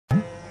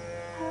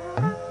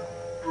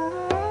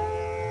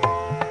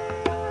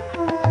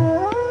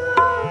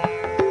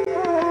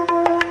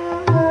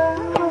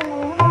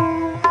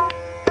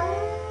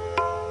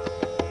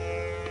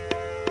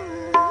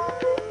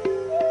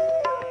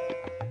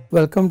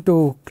welcome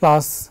to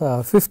class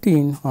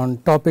 15 on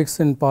topics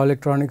in power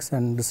electronics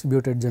and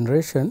distributed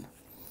generation.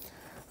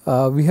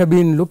 We have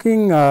been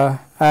looking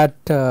at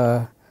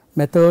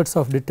methods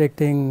of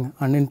detecting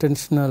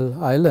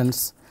unintentional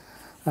islands,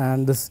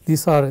 and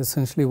these are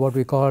essentially what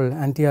we call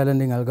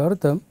anti-islanding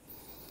algorithm,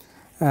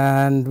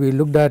 and we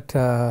looked at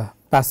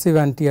passive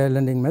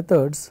anti-islanding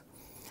methods,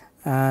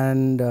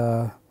 and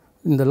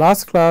in the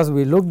last class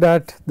we looked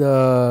at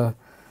the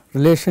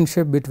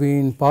relationship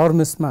between power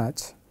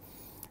mismatch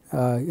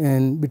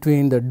in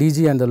between the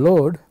DG and the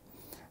load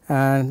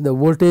and the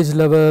voltage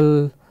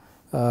level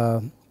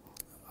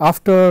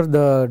after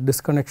the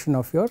disconnection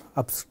of your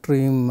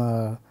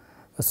upstream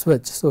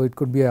switch. So, it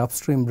could be an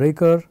upstream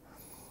breaker.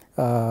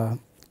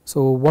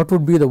 So, what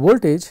would be the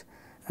voltage,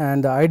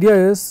 and the idea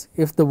is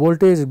if the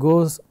voltage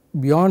goes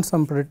beyond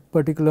some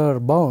particular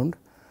bound,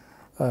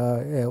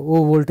 a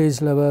O voltage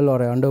level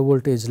or a under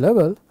voltage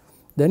level,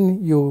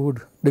 then you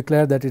would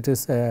declare that it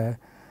is a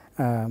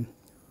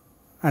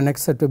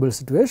unacceptable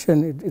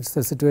situation. It is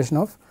a situation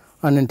of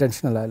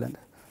unintentional island.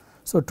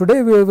 So,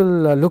 today we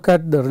will look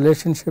at the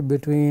relationship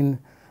between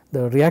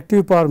the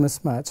reactive power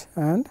mismatch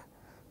and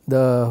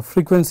the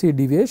frequency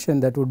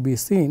deviation that would be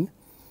seen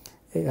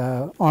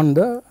on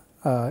the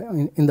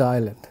in the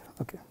island.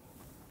 Okay.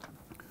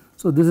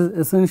 So, this is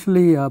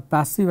essentially a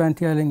passive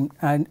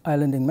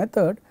anti-islanding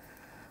method,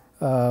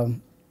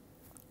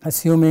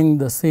 assuming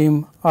the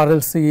same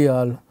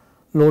RLC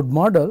load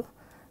model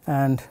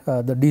and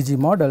the DG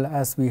model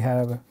as we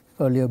have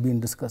earlier been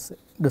discussing.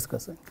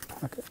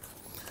 Okay.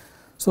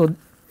 So,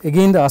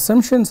 again the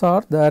assumptions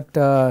are that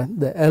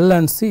the L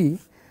and C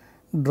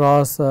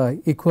draws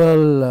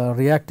equal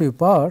reactive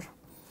power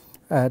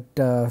at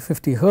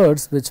 50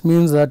 hertz, which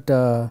means that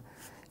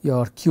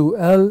your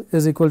QL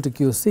is equal to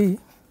QC,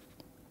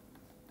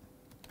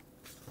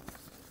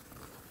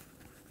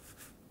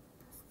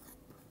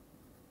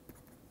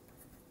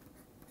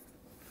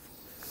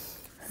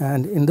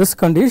 and in this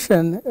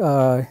condition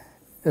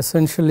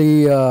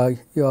essentially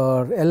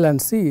your L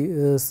and C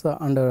is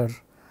under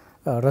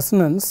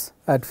resonance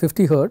at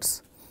 50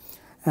 hertz,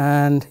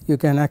 and you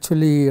can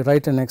actually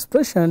write an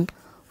expression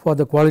for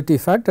the quality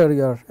factor.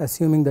 You are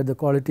assuming that the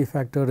quality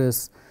factor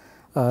is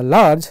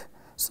large.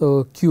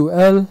 So,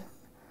 QL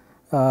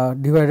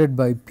divided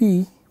by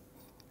P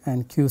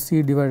and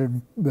QC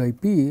divided by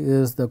P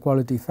is the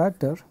quality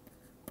factor,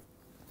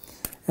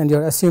 and you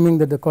are assuming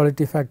that the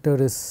quality factor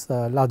is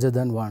larger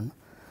than 1.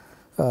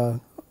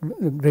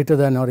 Greater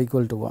than or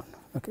equal to 1.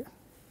 Okay.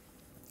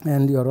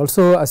 And you are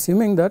also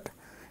assuming that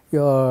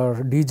your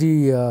DG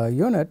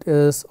unit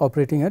is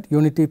operating at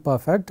unity power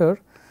factor,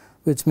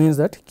 which means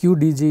that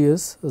QDG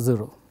is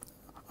 0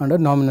 under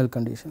nominal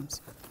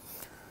conditions.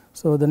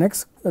 So,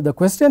 the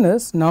question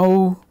is,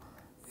 now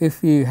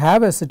if we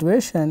have a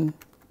situation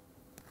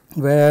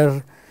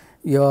where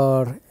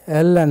your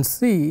L and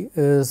C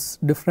is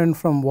different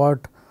from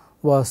what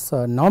was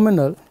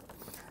nominal,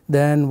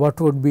 then what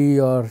would be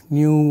your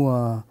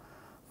new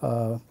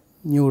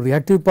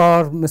reactive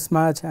power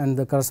mismatch and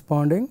the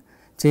corresponding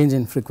change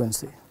in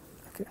frequency.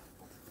 Okay.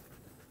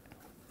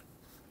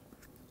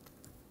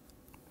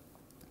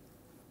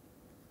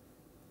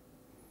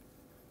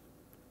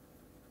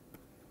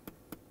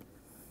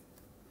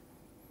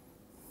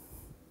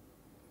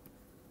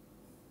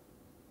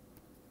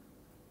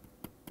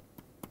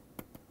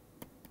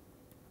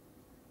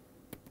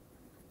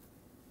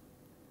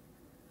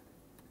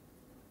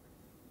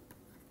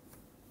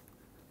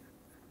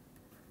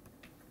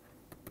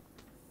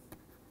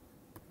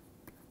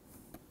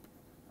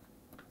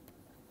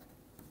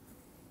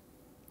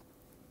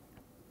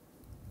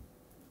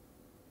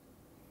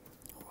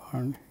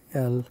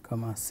 L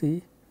comma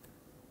C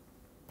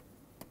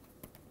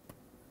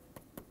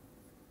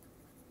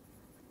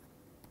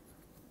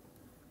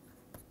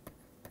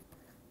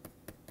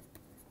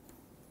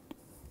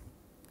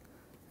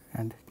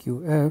and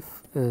QF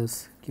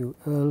is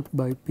QL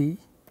by P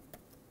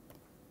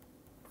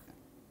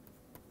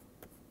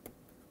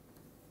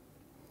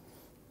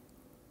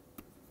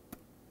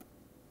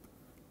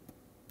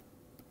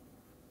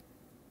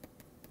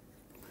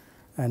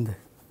and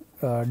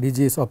DG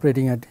is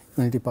operating at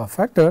unity power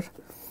factor.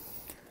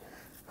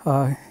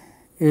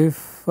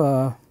 If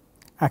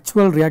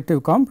actual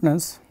reactive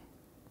components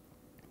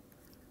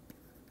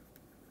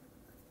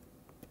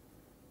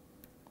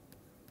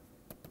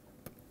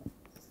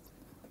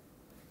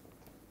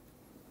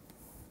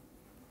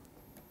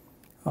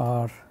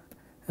are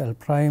L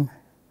prime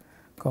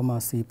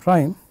comma C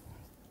prime,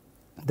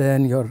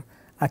 then your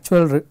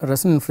actual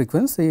resonant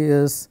frequency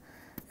is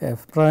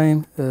F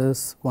prime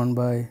is 1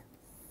 by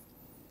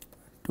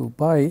 2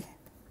 pi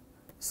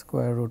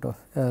square root of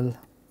L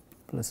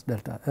plus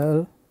delta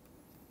L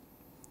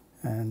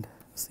and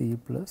C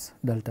plus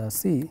delta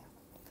C,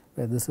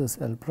 where this is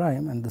L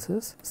prime and this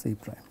is C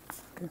prime.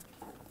 Okay.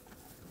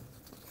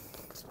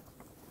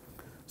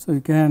 So,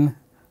 you can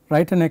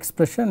write an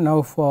expression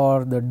now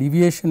for the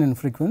deviation in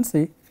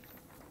frequency.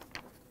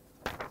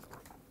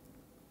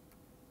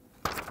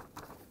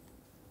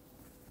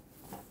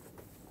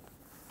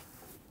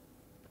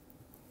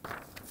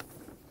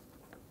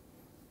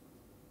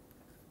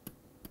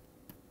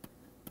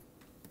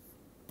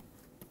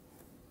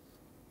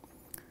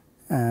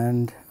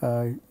 and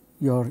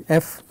your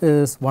f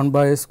is 1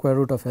 by square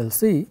root of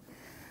LC.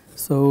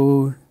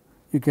 So,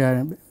 you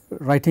can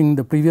writing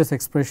the previous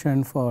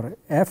expression for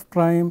f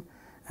prime,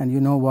 and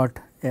you know what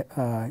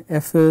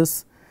f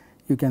is.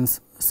 You can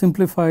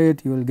simplify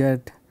it, you will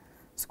get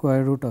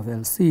square root of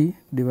LC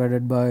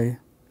divided by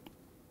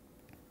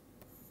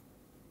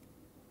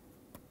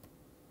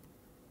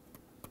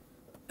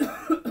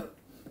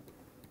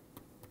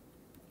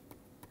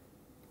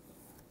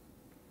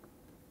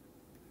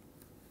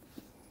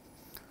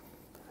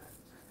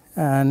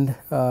and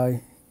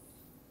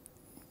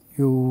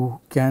you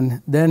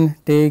can then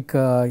take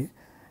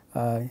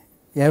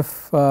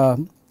f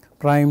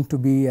prime to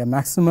be a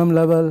maximum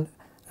level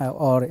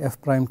or f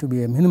prime to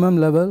be a minimum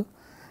level,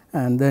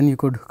 and then you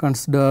could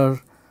consider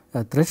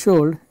a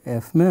threshold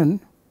f min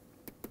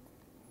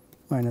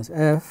minus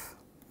f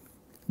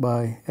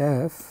by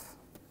f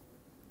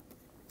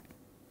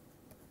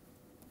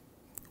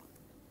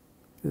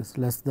is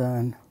less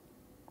than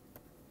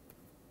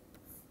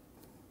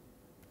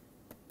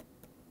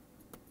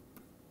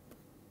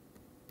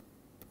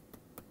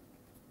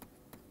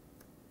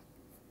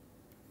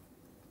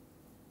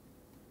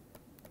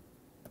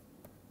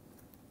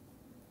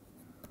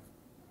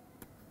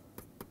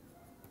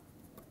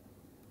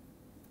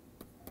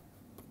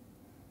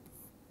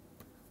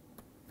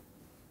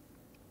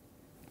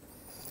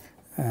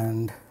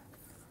and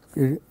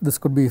this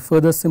could be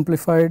further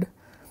simplified,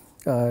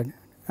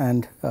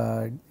 and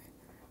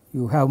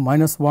you have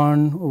minus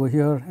 1 over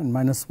here and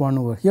minus 1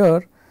 over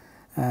here,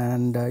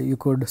 and you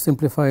could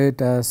simplify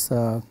it as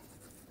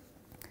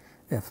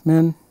f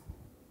min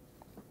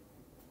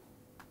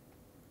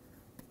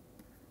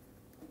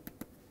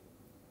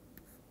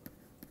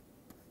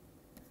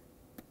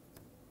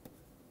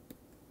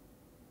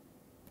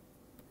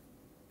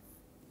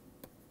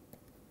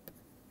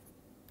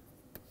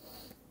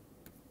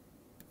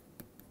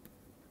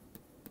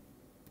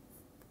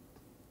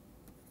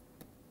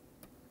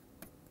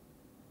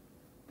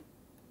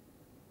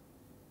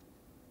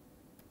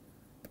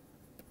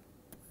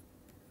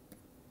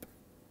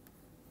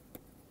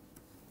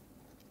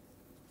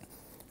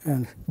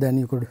and then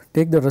you could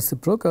take the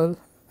reciprocal,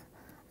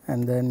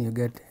 and then you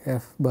get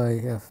f by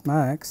f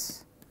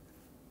max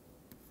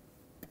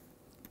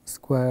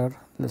square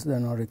less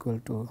than or equal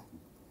to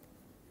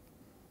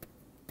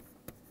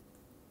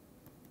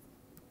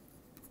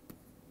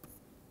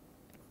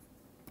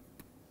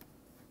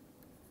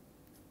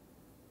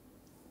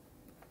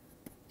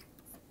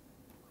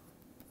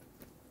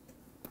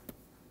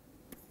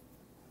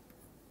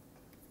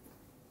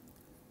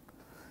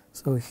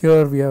So,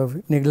 here we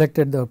have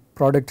neglected the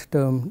product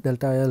term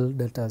delta L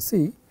delta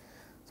C.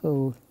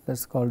 So, let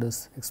us call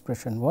this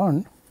expression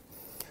 1,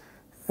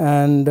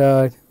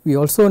 and we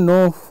also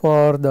know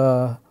for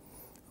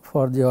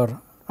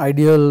your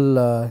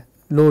ideal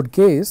load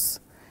case,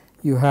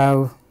 you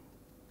have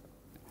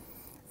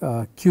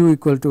Q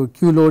equal to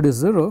Q load is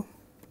 0,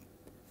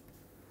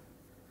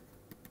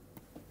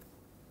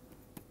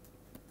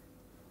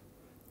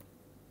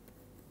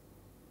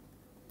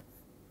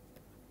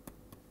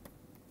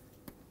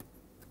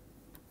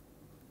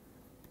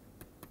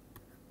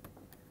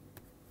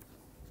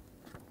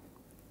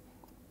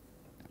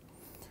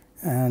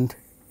 and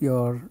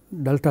your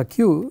delta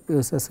Q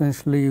is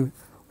essentially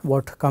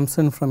what comes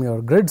in from your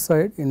grid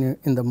side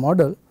in the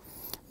model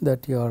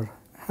that you are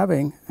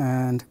having,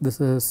 and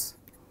this is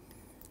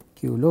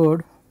Q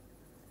load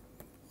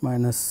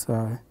minus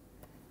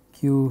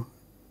Q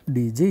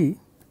dg.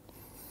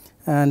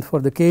 And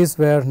for the case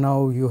where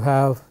now you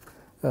have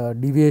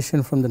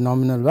deviation from the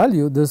nominal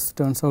value, this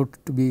turns out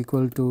to be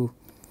equal to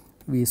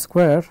V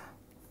square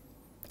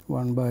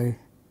 1 by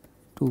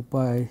 2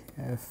 pi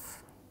f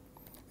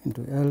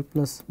into L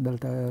plus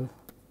delta L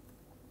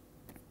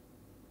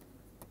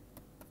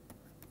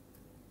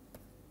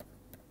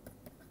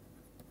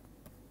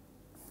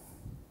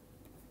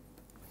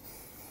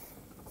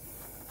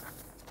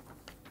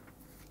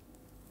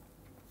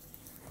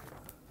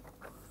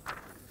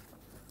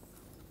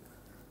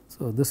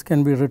So, this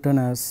can be written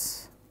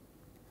as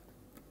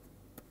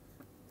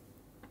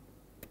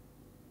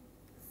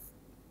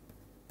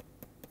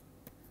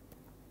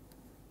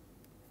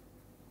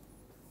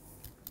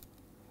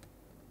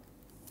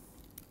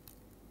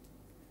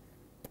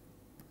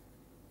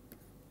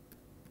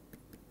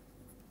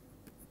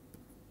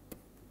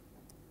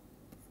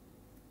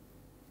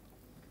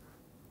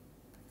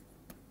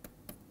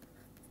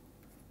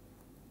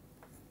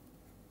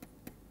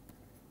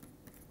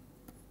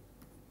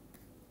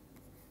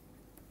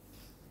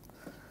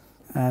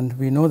and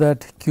we know that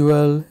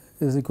QL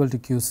is equal to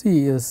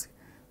QC is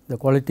the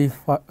quality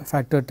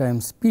factor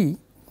times P.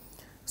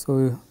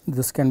 So,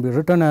 this can be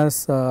written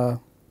as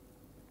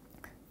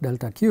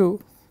delta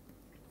Q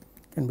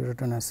can be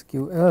written as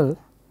QL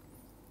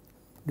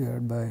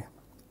divided by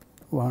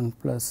 1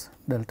 plus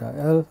delta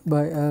L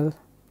by L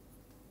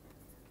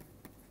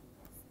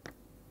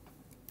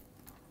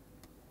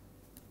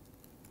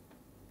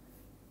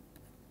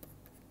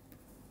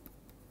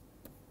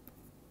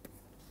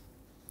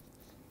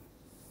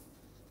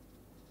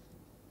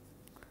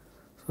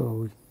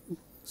So,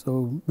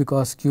 So,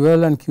 because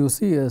QL and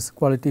QC is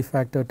quality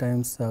factor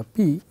times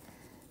P, you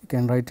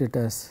can write it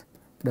as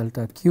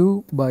delta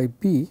Q by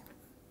P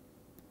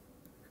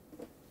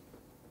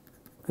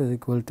is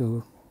equal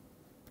to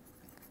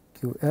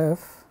QF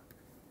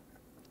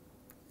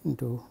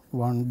into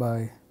 1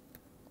 by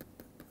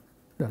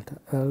delta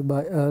L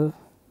by L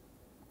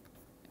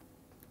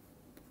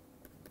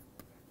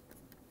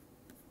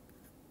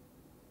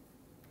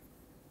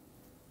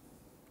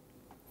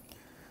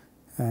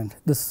and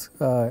this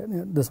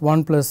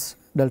 1 plus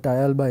delta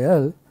L by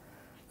L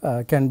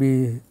can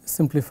be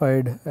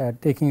simplified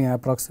taking an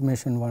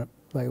approximation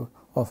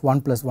of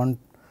 1 plus 1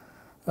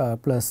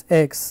 plus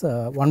x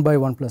 1 by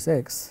 1 plus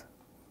x.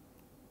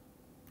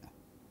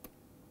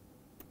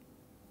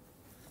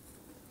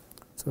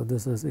 So,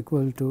 this is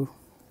equal to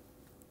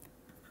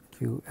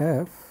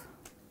QF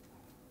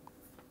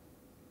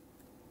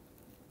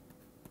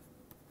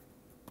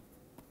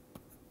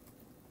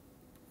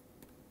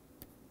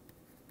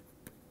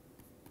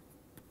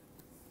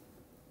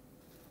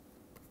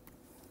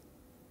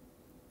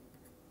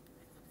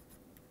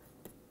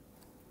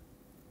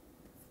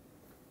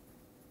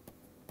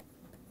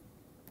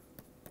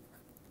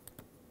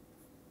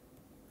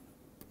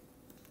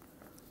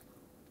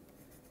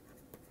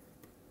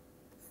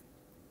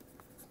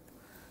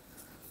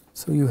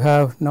So, you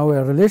have now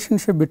a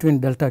relationship between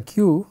delta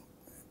Q,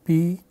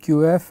 P,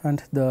 QF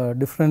and the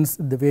difference,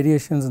 the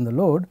variations in the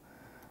load.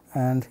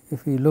 And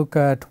if we look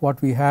at what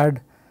we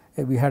had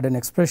an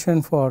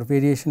expression for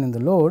variation in the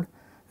load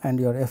and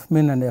your F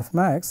min and F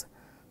max.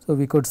 So,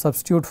 we could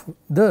substitute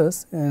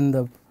this in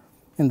the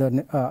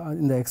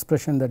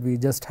expression that we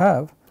just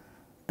have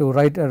to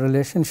write a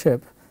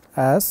relationship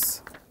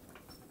as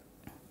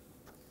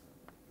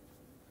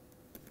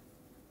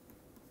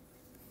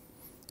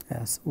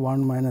as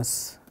 1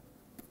 minus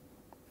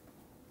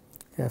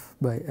F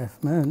by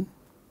F min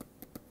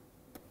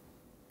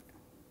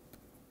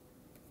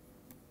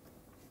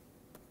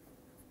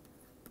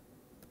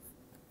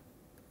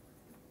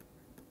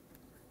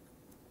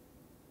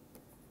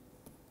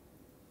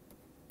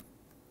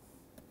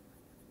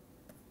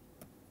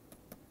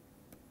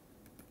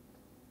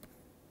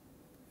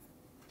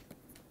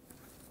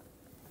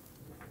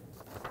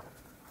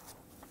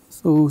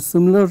So,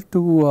 similar to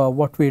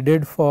what we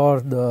did for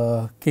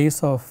the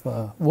case of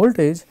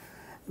voltage,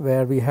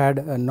 where we had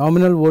a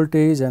nominal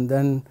voltage and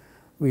then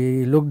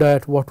we looked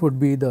at what would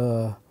be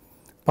the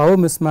power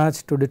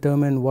mismatch to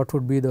determine what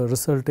would be the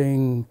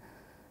resulting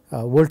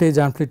voltage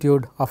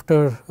amplitude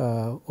after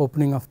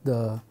opening of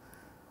the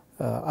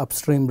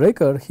upstream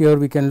breaker. Here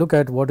we can look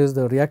at what is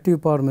the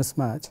reactive power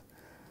mismatch,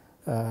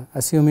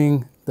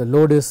 assuming the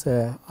load is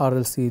a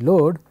RLC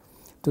load,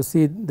 to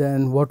see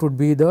then what would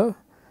be the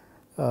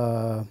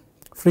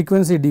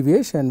frequency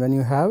deviation when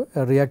you have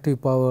a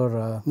reactive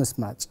power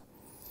mismatch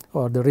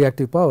or the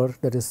reactive power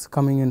that is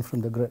coming in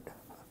from the grid.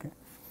 Okay.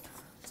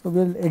 So,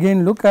 we will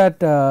again look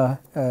at a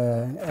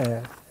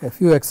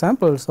few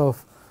examples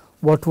of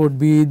what would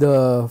be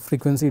the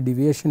frequency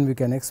deviation we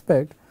can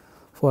expect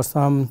for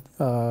some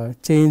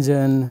change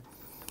in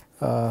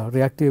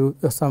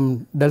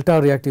some delta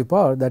reactive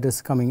power that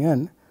is coming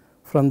in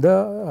from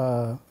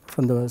the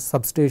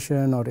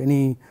substation or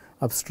any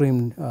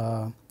upstream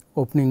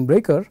opening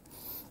breaker.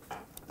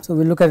 So,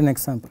 we will look at an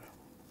example.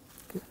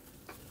 Okay.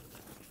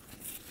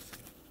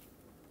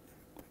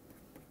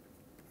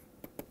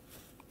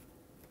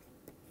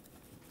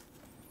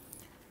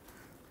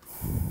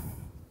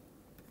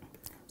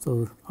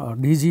 So, our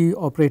DG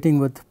operating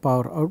with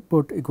power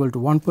output equal to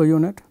 1 per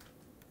unit.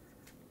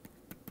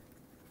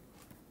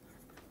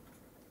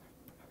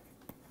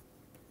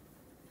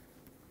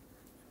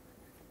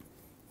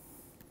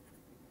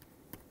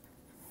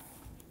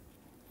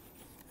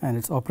 And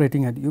it is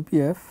operating at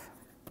UPF,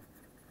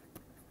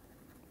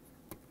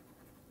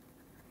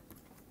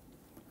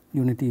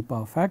 unity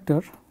power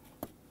factor,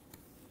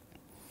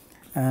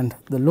 and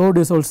the load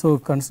is also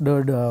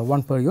considered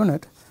 1 per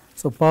unit.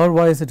 So, power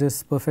wise it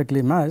is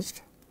perfectly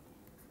matched.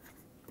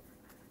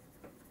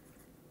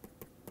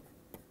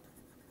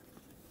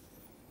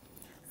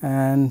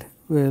 And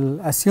we will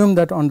assume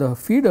that on the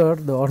feeder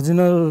the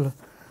original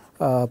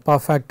power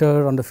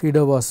factor on the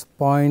feeder was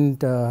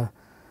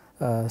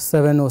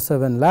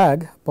 0.707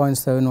 lag,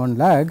 0.71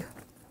 lag.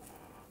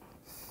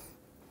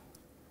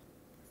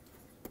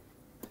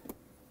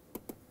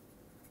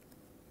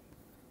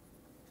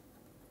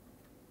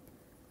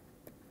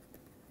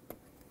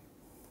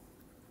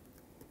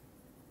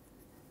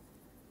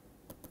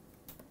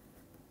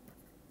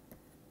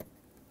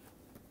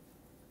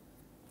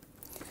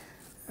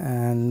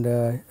 And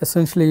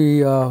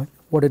essentially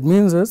what it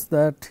means is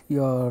that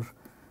your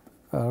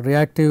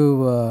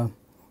reactive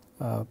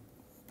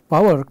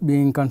power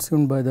being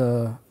consumed by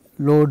the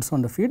loads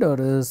on the feeder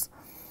is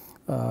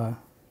 1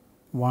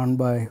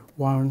 by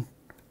 1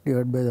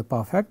 divided by the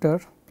power factor.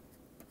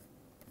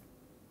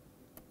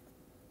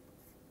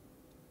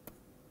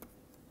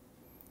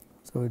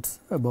 So, it is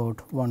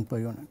about 1 per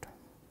unit.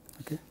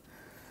 Okay.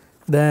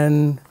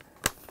 Then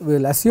we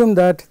will assume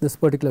that this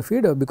particular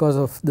feeder, because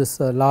of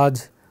this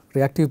large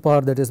reactive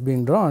power that is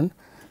being drawn,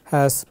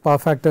 has power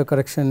factor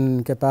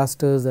correction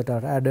capacitors that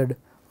are added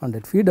on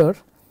that feeder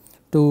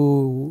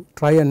to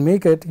try and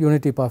make it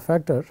unity power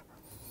factor.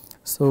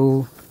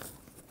 So,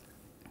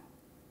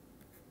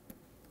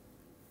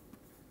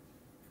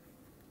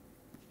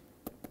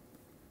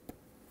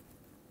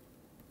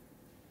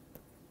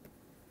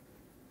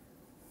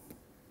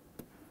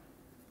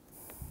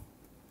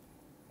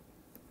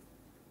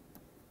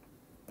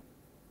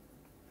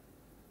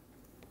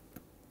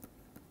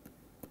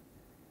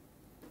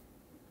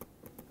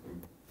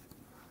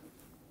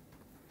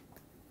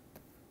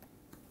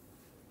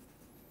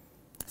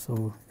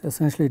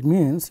 essentially it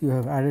means you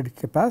have added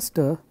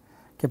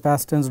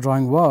capacitance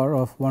drawing var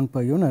of 1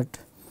 per unit.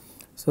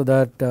 So,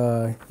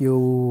 that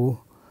you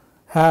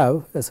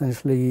have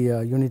essentially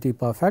unity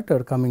power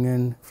factor coming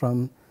in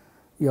from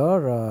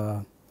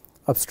your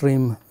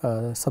upstream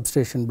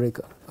substation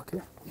breaker.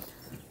 Okay.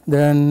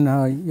 Then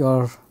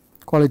your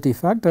quality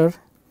factor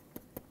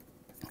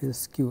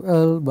is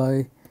QL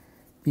by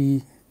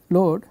P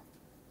load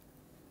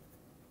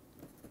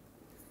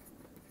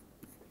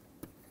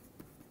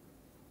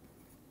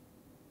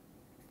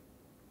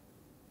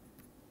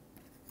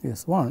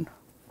is 1,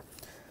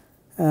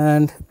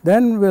 and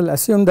then we will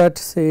assume that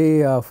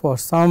say for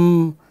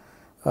some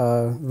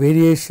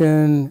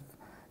variation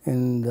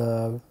in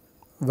the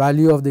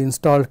value of the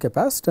installed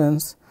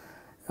capacitance,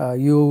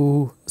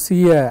 you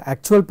see a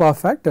actual power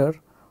factor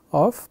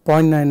of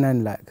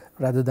 0.99 lag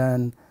rather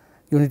than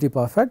unity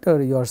power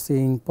factor, you are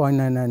seeing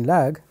 0.99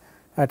 lag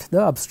at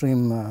the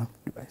upstream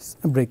device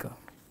breaker.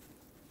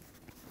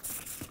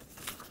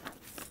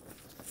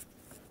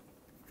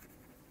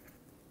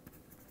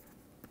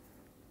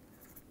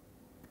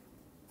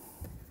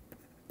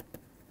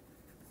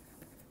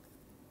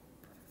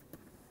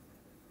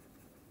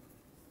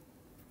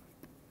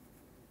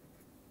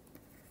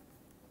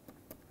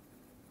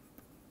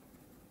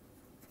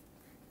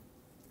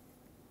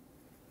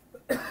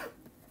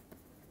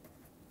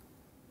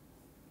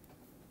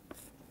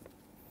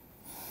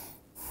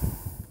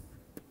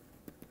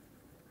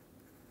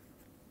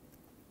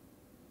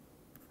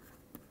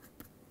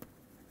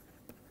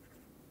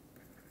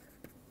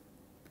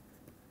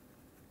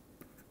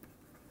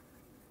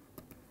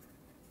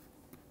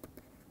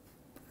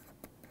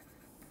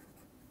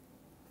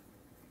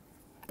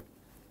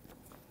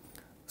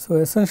 So,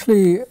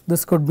 essentially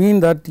this could mean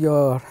that you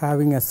are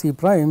having a C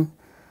prime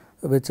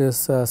which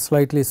is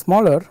slightly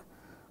smaller,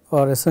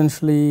 or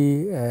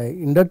essentially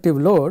inductive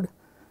load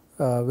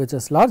which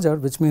is larger,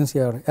 which means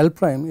your L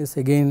prime is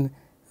again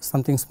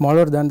something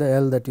smaller than the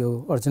L that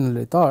you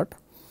originally thought,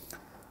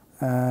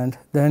 and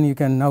then you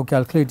can now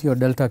calculate your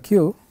delta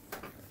Q,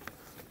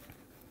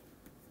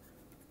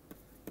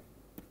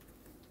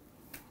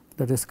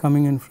 that is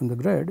coming in from the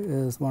grid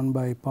is 1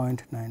 by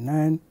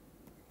 0.99 .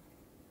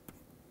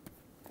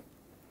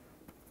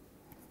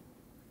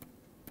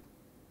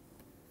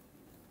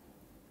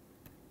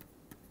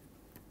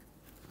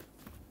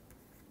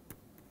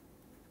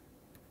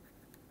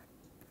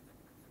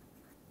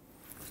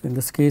 In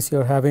this case, you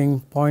are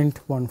having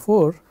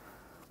 0.14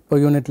 per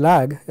unit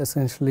lag,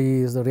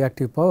 essentially is the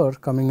reactive power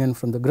coming in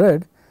from the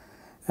grid,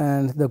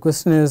 and the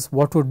question is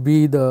what would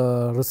be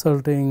the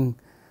resulting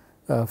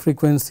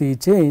frequency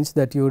change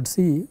that you would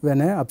see when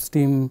a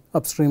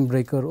upstream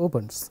breaker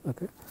opens.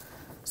 Okay.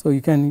 So,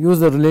 you can use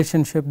the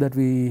relationship that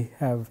we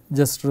have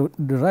just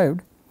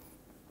derived.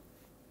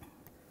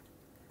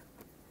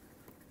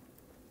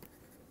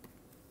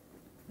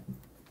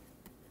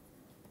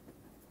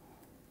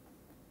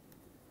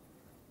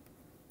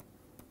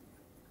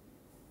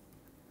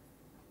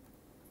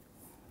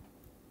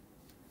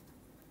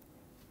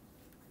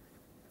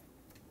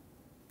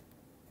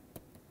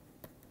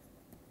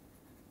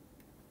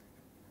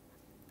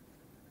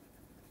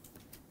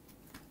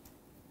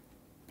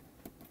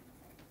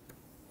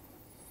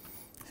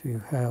 So,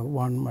 you have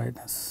 1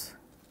 minus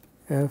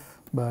f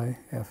by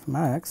f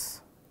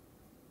max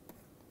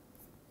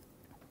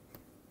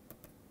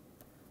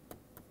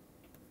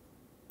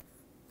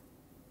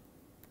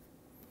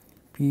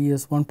P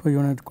is 1 per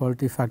unit,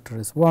 quality factor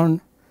is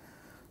 1.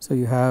 So,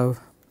 you have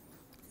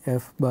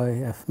f by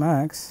f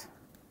max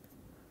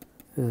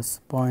is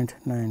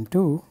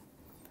 0.92,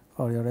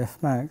 or your f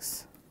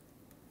max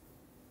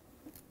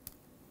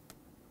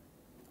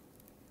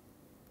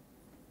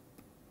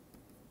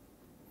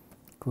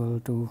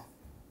equal to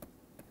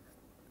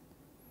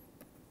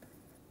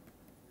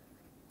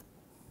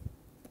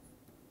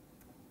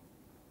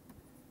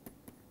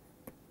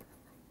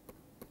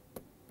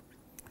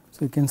so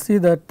you can see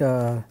that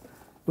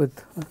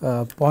with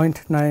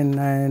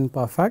 0.99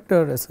 power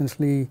factor,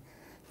 essentially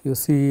you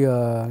see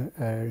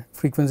a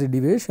frequency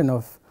deviation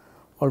of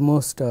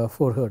almost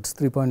 4 hertz,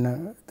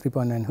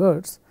 3.9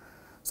 hertz.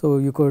 So,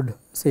 you could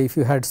say if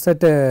you had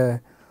set a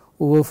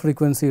over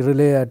frequency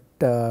relay at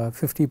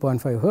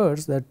 50.5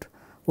 hertz, that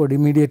would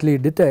immediately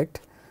detect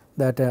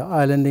that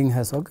islanding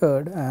has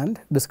occurred and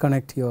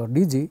disconnect your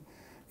DG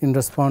in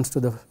response to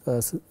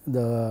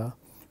the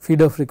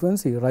feeder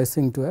frequency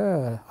rising to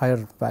a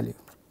higher value.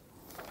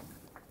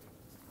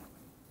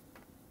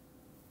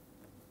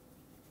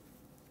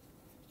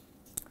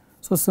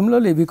 So,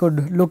 similarly we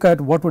could look at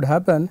what would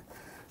happen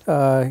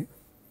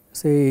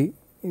say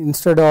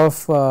instead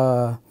of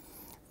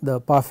the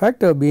power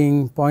factor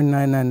being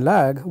 0.99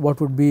 lag, what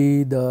would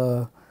be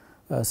the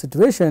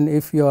situation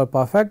if your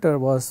power factor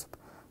was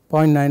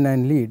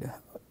 0.99 lead.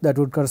 That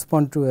would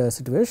correspond to a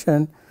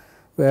situation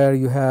where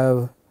you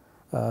have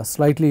a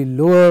slightly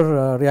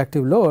lower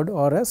reactive load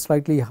or a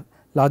slightly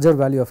larger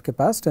value of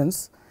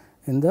capacitance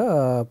in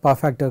the power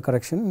factor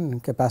correction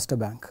capacitor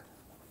bank.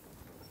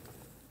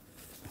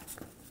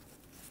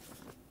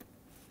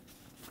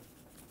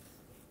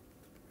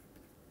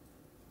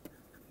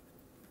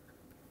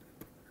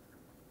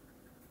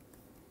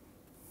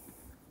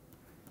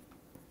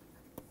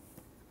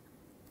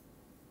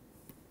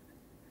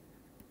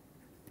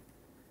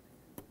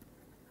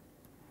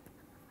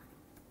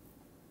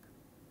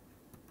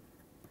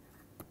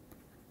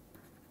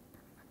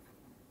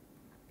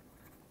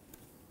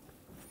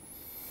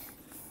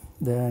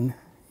 Then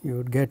you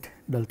would get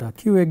delta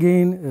Q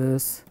again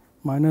is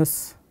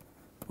minus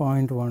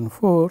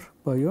 0.14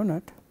 per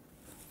unit.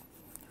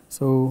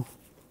 So,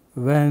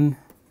 when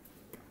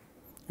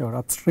your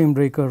upstream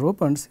breaker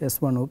opens,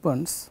 S1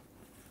 opens,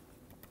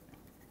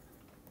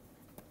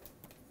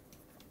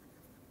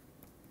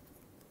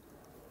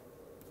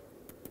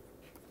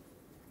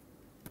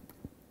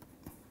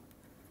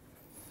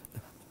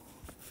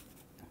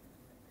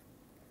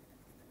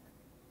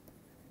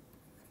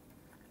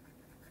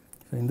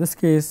 so in this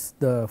case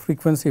the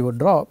frequency would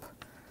drop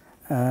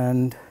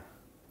and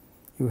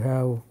you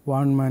have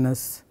 1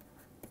 minus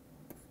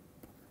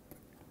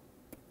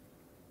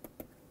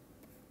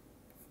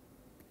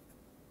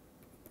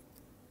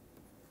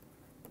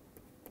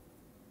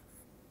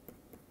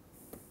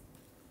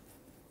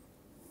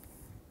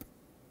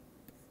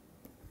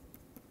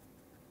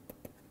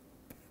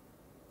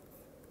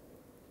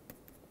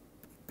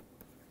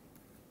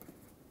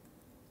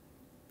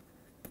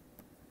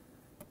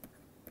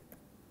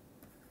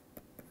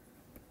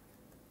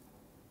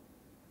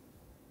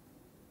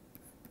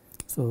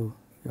so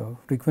your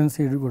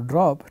frequency would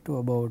drop to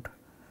about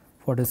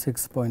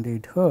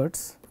 46.8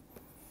 hertz.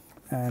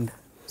 And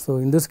so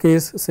in this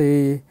case,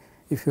 say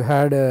if you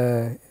had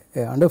a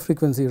under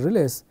frequency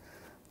release,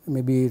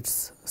 maybe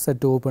it's set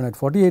to open at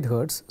 48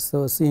 hertz.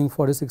 So, seeing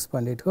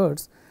 46.8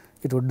 hertz,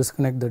 it would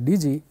disconnect the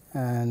DG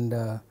and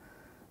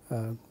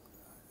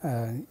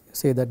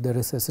say that there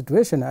is a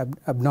situation,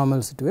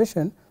 abnormal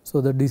situation.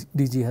 So, the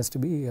DG has to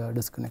be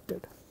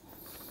disconnected.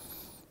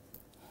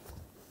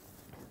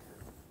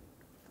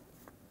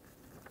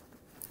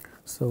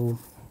 So,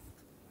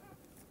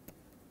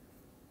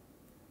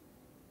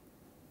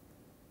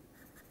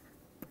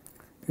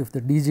 if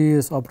the DG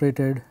is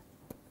operated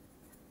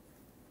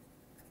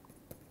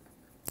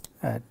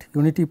at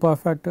unity power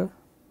factor,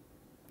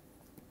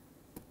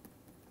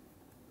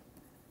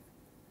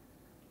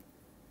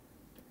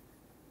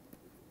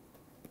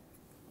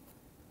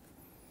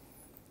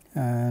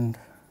 and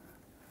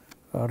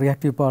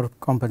reactive power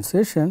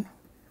compensation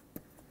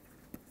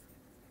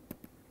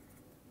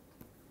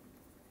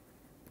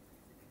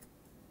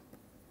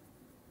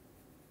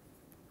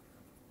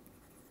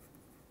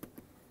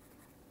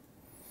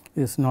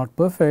is not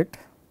perfect,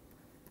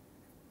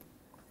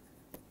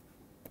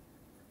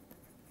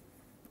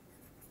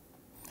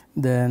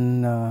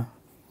 then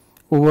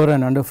over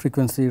and under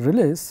frequency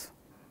release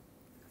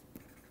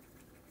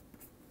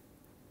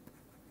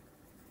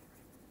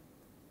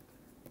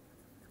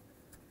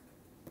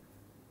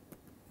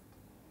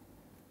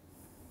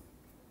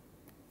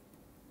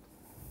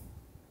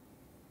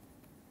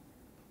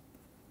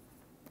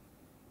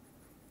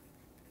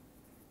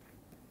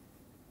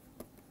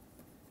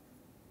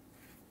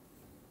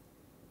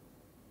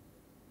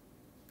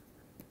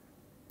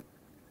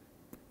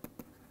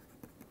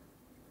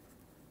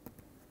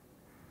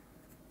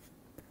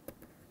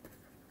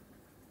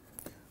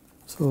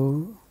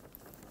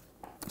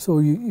So,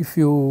 if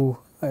you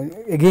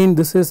again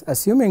this is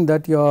assuming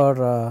that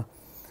your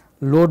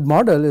load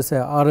model is a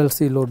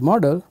RLC load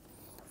model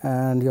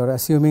and you are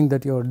assuming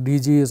that your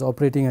DG is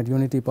operating at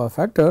unity power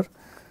factor.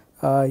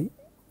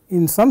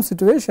 In some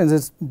situations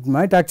it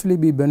might actually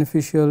be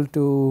beneficial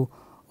to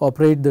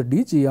operate the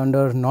DG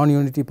under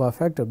non-unity power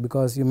factor,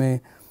 because you may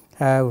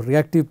have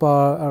reactive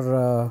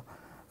power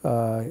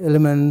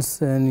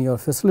elements in your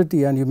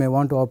facility and you may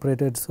want to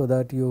operate it so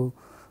that you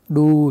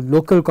do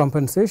local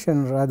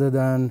compensation rather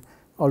than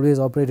always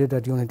operate it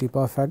at unity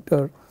power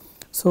factor.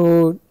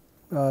 So,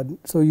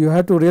 you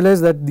have to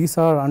realize that these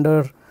are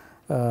under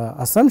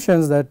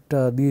assumptions that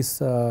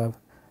these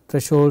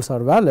thresholds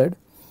are valid,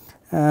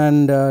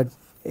 and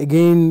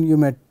again you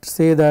might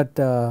say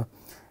that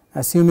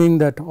assuming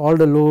that all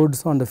the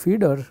loads on the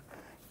feeder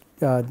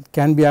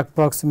can be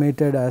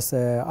approximated as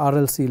a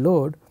RLC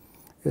load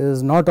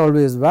is not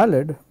always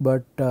valid,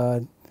 but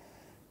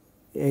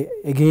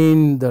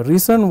again the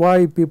reason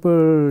why people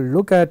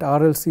look at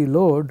RLC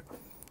load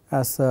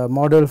as a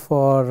model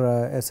for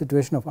a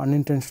situation of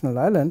unintentional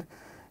island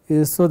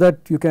is so that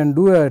you can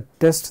do a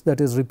test that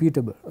is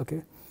repeatable.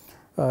 Okay.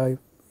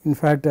 In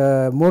fact,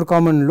 a more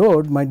common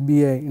load might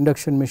be an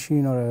induction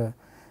machine or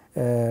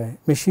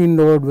machine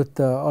load with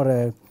or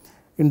a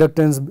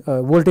inductance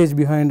voltage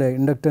behind a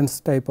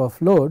inductance type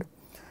of load,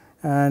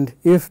 and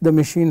if the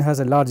machine has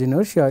a large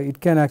inertia, it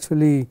can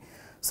actually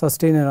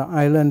sustain an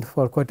island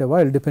for quite a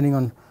while depending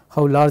on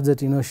how large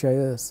that inertia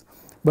is.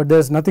 But there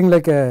is nothing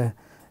like a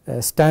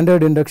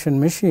standard induction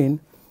machine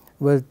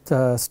with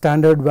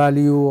standard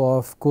value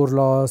of core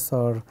loss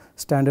or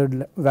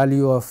standard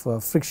value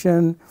of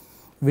friction,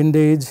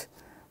 windage.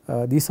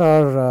 These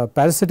are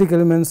parasitic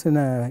elements in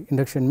an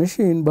induction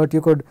machine, but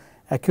you could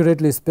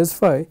accurately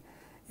specify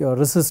your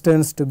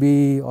resistance to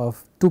be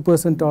of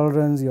 2%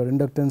 tolerance, your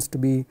inductance to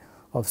be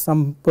of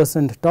some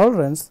percent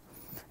tolerance,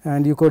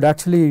 and you could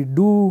actually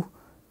do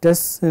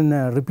tests in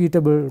a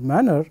repeatable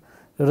manner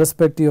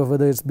irrespective of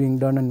whether it is being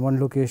done in one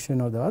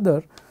location or the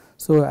other.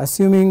 So,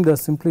 assuming the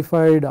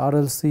simplified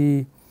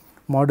RLC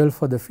model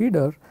for the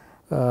feeder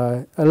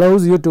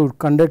allows you to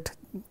conduct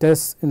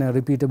tests in a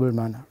repeatable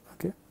manner.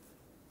 Okay.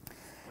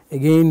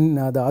 Again,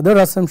 the other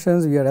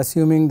assumptions, we are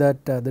assuming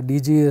that the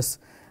DG is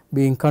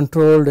being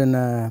controlled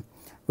in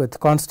with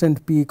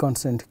constant P,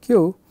 constant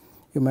Q.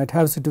 You might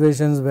have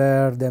situations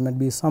where there might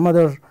be some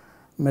other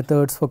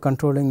methods for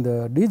controlling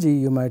the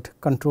DG. You might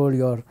control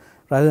your,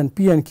 rather than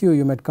P and Q,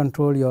 you might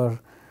control your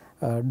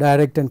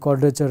direct and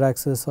quadrature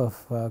axis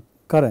of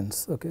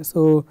currents. Okay.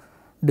 So,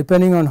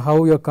 depending on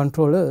how your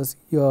control is,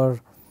 your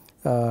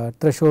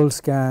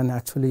thresholds can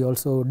actually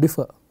also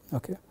differ.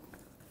 Okay.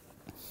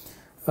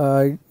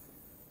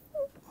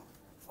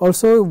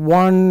 Also,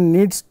 one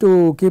needs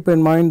to keep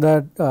in mind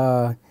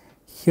that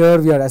here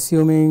we are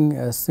assuming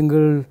a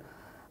single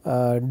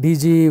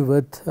DG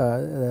with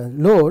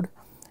load,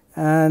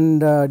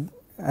 and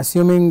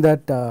assuming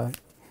that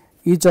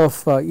each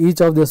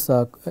of this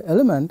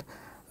element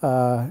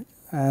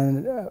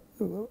and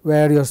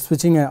where you are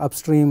switching a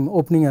upstream,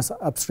 opening as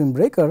upstream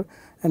breaker,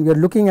 and we are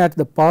looking at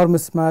the power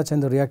mismatch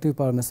and the reactive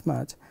power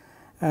mismatch.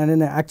 And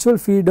in an actual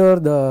feeder,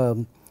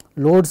 the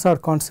loads are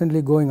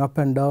constantly going up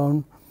and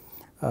down.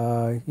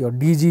 Your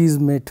DGs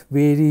might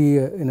vary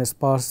in a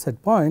sparse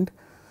set point.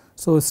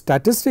 So,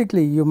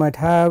 statistically you might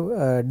have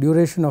a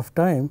duration of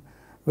time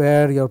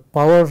where your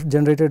power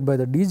generated by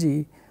the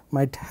DG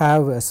might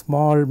have a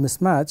small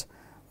mismatch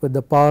with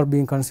the power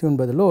being consumed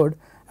by the load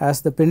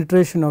as the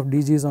penetration of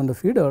DGs on the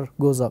feeder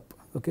goes up.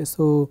 Okay.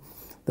 So,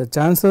 the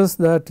chances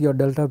that your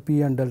delta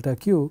P and delta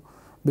Q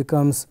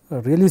becomes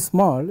really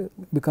small,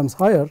 becomes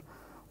higher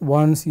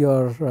once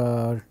your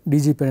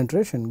DG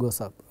penetration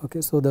goes up.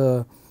 Okay. So,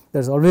 there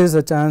is always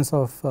a chance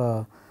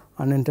of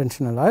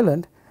unintentional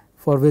island,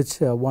 for which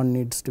one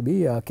needs to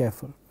be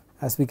careful.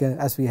 As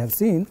we have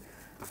seen,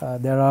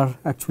 there are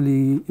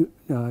actually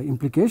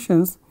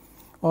implications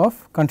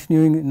of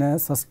continuing in a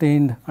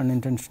sustained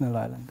unintentional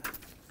island.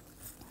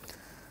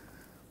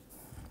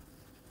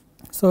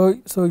 So,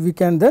 we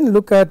can then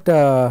look at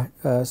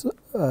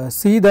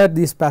see that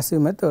these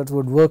passive methods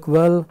would work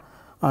well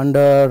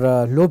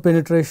under low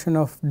penetration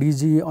of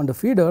DG on the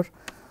feeder.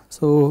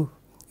 So,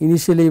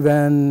 initially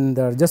when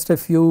there are just a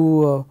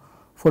few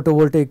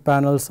photovoltaic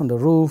panels on the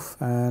roof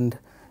and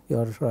you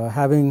are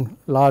having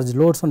large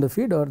loads on the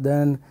feeder,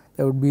 then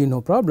there would be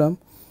no problem.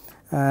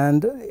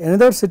 And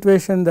another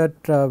situation that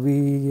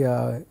we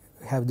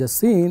have just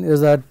seen is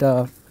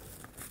that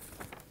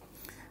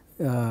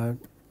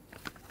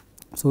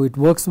so it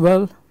works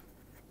well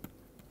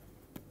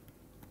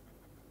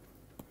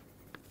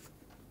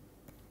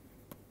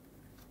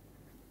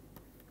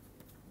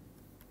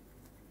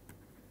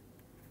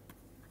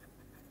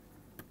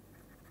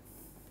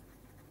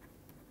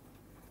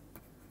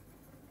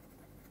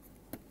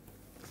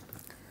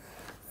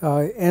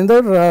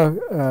another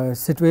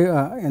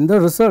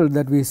result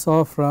that we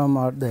saw from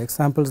the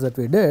examples that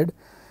we did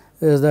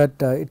is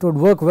that it would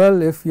work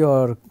well if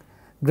your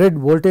grid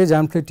voltage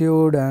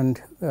amplitude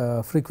and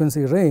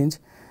frequency range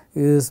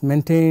is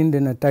maintained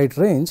in a tight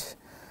range.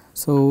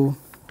 So,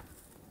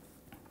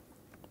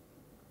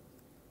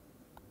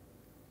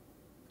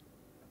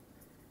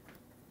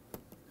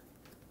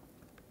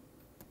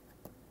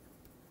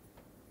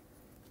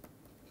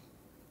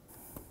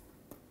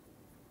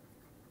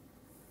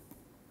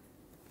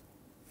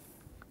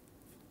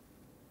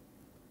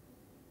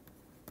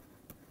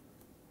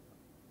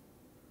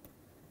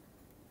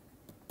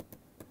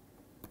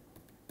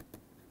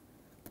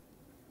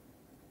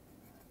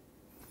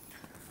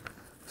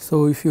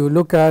 if you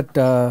look at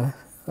a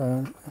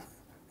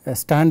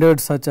standard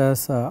such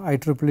as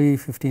IEEE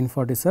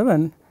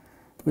 1547,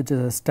 which is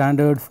a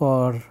standard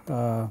for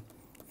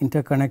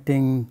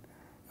interconnecting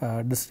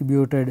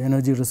distributed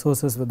energy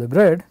resources with the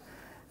grid,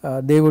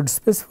 they would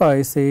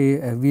specify say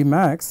a V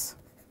max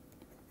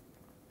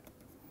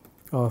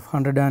of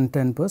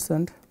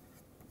 110%,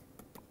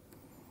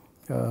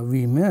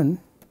 V min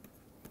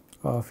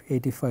of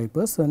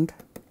 85%,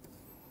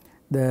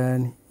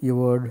 then you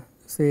would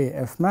say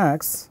F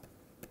max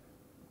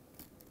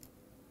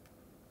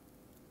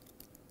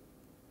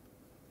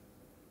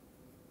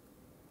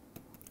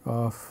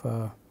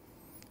of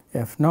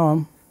F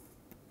norm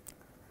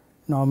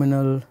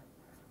nominal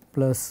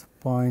plus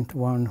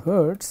 0.1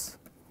 hertz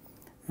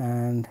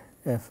and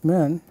F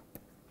min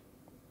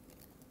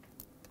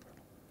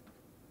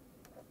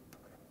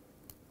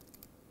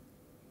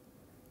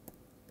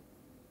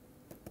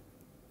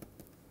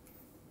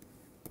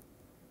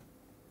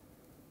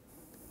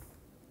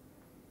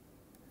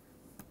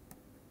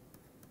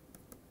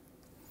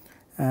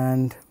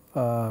and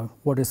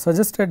what is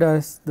suggested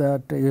is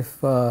that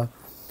if the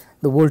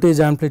voltage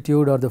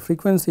amplitude or the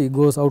frequency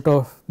goes out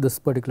of this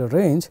particular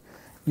range,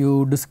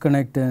 you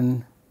disconnect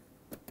in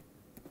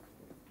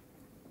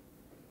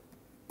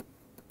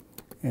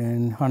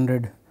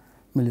 100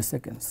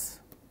 milliseconds.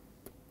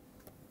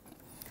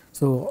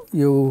 So,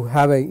 you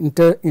have a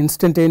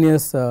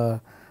instantaneous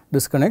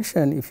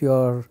disconnection if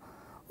your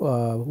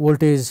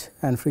voltage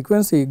and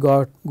frequency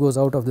goes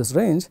out of this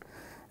range,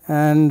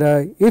 and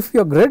if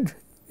your grid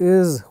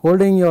is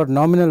holding your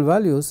nominal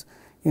values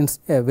in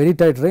a very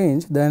tight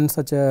range, then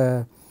such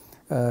a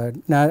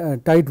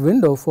tight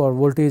window for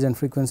voltage and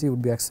frequency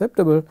would be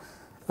acceptable.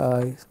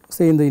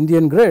 Say in the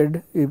Indian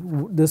grid,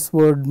 this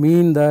would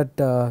mean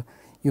that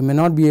you may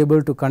not be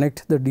able to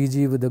connect the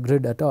DG with the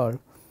grid at all.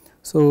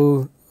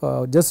 So,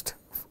 just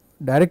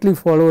directly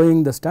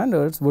following the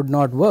standards would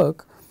not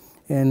work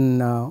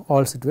in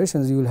all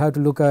situations. You will have to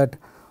look at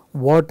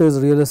what is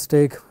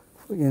realistic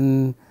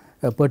in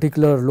a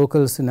particular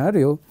local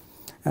scenario,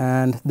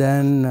 and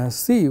then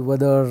see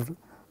whether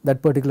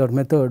that particular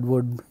method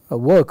would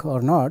work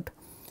or not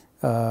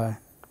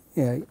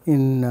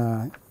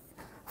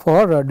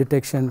for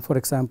detection, for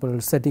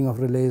example, setting of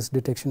relays,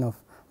 detection of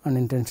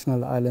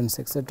unintentional islands,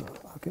 etc.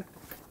 Okay.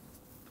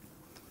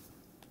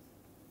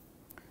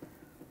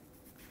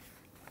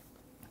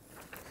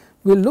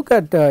 We will look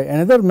at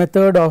another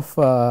method of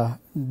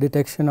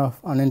detection of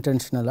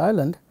unintentional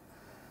island,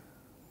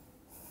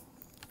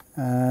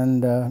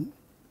 and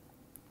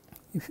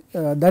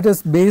that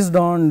is based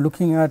on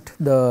looking at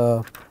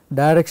the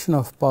direction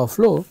of power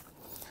flow.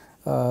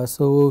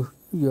 So,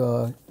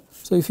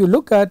 if you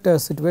look at a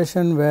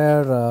situation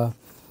where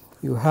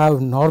you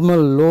have normal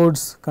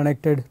loads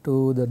connected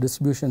to the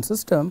distribution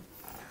system,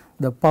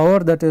 the power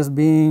that is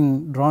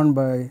being drawn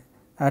by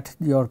at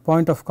your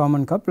point of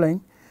common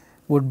coupling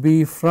would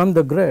be from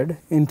the grid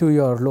into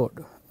your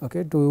load,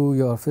 okay, to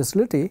your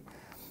facility.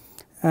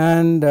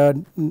 And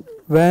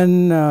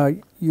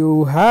when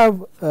you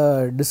have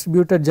a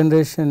distributed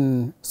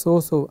generation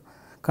source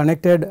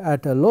connected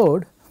at a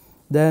load,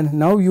 then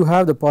now you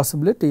have the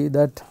possibility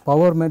that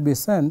power may be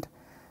sent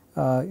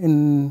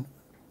in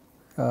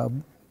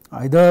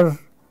either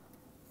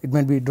it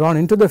might be drawn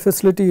into the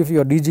facility if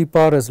your DG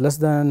power is less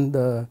than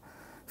the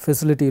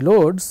facility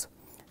loads,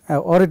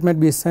 or it might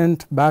be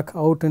sent back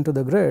out into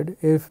the grid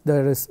if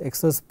there is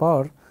excess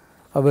power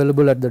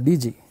available at the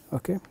DG.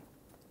 Okay.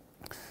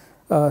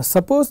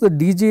 Suppose the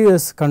DG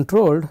is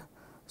controlled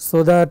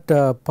so that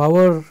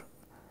power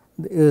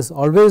is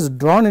always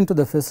drawn into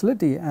the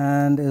facility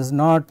and is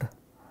not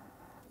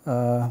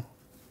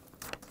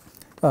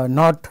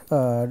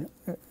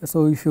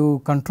so if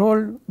you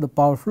control the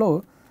power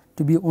flow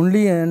to be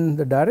only in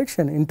the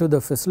direction into the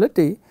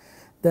facility,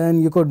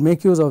 then you could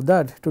make use of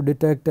that to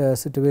detect a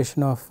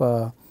situation of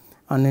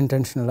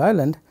unintentional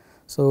island.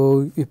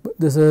 So, if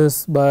this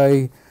is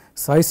by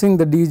sizing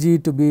the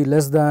DG to be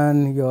less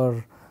than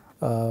your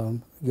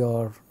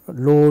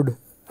load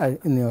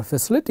in your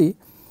facility,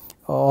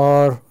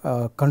 or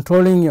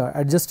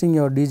adjusting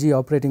your DG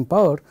operating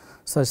power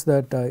such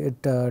that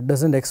it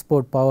does not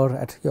export power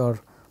at your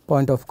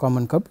point of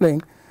common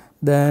coupling,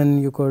 then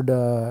you could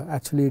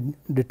actually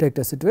detect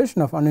a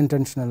situation of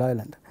unintentional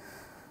island.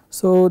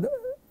 So,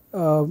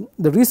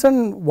 the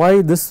reason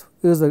why this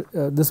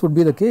would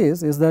be the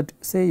case is that,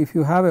 say, if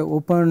you have an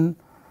open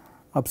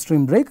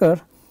upstream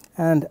breaker,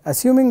 and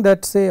assuming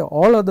that, say,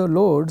 all other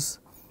loads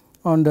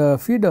on the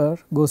feeder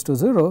goes to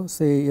 0,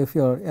 say if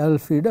your L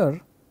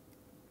feeder,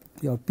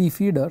 your P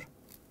feeder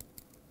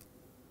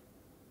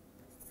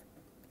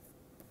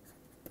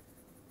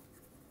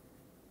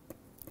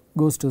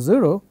goes to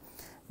 0,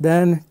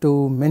 then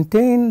to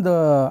maintain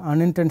the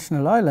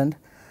unintentional island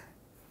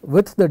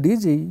with the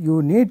DG,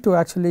 you need to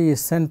actually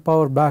send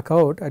power back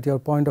out at your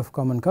point of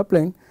common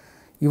coupling.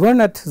 Even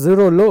at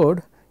 0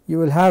 load, you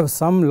will have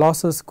some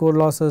losses, core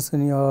losses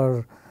in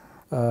your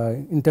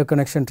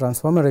interconnection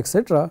transformer,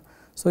 etc.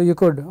 So, you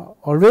could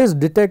always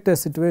detect a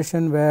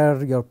situation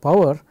where your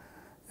power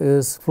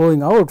is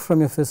flowing out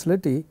from your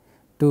facility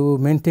to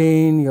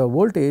maintain your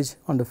voltage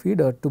on the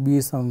feeder to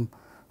be some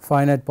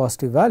finite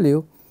positive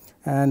value.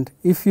 And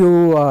if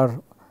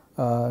you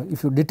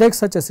detect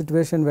such a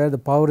situation where the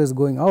power is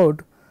going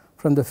out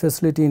from the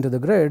facility into the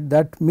grid,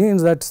 that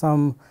means that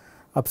some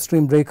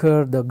upstream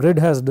breaker, the grid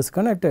has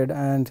disconnected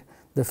and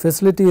the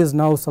facility is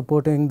now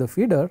supporting the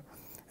feeder,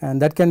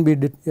 and that can be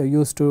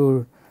used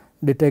to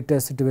detect a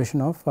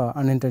situation of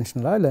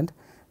unintentional island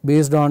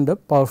based on the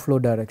power flow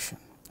direction.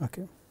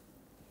 Okay.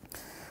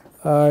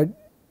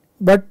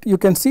 But you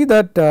can see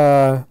that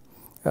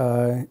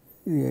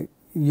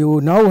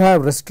you now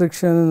have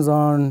restrictions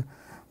on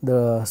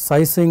the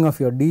sizing of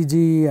your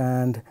DG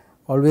and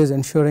always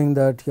ensuring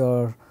that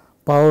your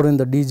power in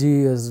the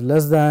DG is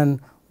less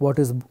than what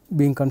is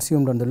being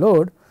consumed on the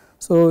load.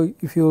 So,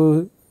 if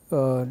you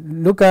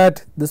look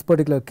at this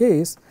particular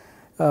case,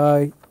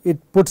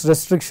 it puts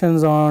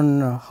restrictions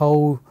on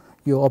how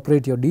you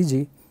operate your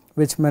DG,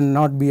 which may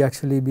not be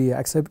actually be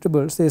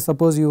acceptable. Say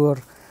suppose your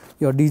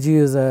DG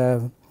is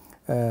a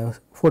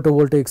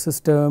photovoltaic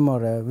system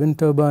or a wind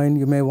turbine,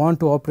 you may want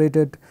to operate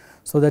it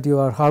so that you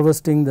are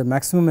harvesting the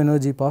maximum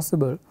energy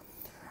possible,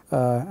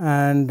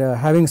 and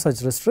having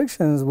such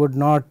restrictions would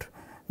not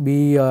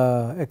be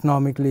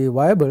economically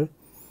viable.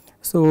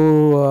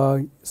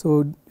 So,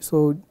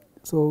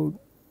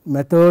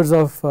 methods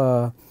of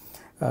all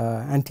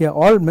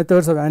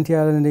methods of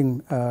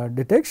anti-islanding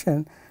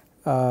detection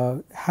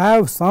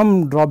have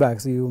some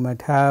drawbacks. You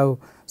might have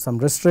some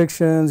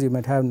restrictions, you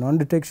might have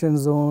non-detection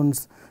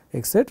zones,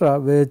 etc.,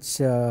 which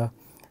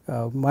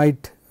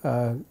might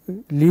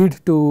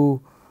lead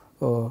to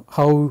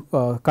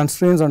how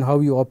constraints on how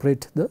you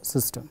operate the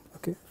system.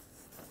 Okay.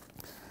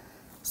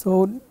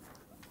 So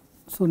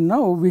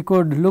now we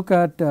could look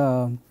at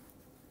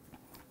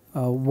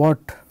what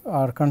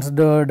are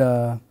considered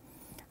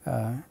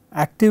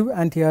active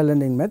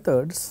anti-islanding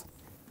methods,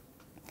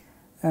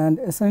 and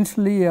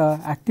essentially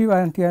active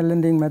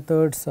anti-islanding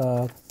methods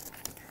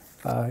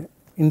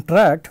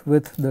interact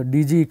with the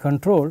DG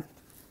control,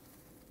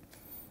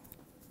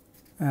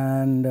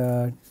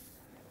 and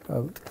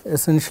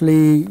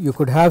essentially you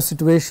could have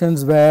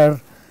situations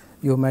where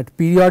you might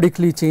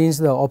periodically change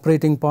the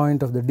operating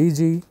point of the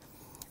DG,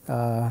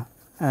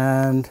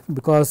 and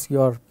because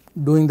you are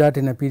doing that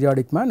in a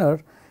periodic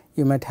manner,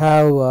 you might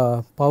have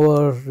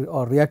power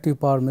or reactive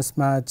power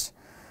mismatch,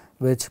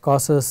 which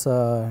causes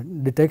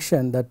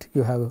detection that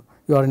you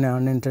are in an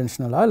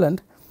unintentional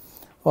island.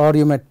 Or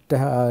you might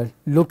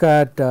look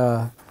at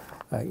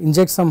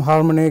inject some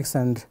harmonics,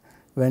 and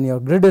when your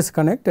grid is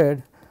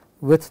connected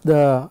with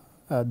your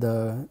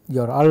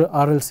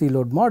RLC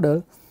load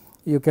model,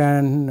 you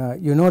can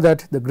you know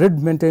that the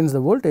grid maintains the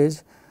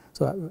voltage.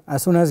 So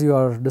as soon as you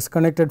are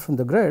disconnected from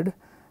the grid,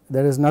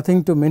 there is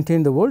nothing to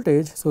maintain the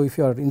voltage. So if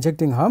you are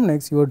injecting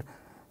harmonics, you would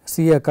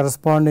see a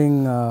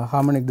corresponding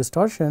harmonic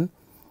distortion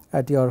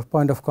at your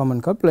point of common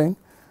coupling.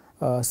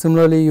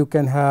 Similarly, you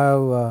can have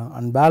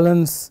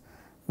unbalance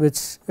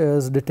which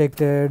is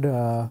detected.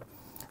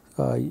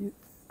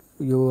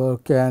 You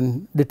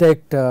can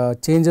detect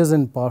changes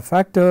in power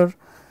factor.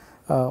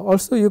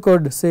 Also you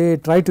could say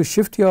try to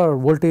shift your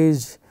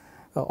voltage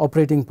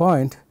operating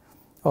point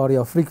or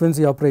your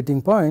frequency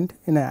operating point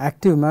in an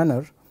active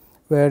manner,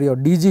 where your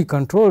DG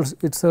controls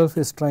itself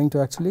is trying to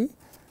actually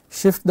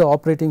shift the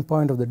operating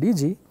point of the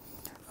DG,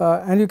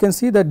 and you can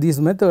see that these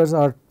methods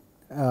are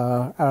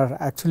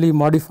actually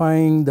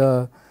modifying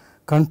the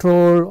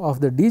control of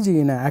the DG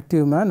in an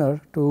active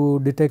manner to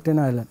detect an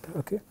island.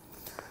 Okay.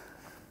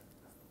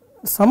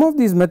 Some of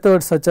these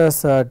methods, such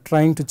as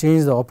trying to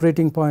change the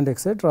operating point,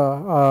 etc.,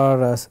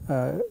 are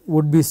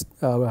would be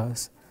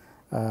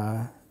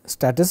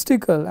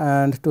statistical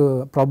and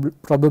to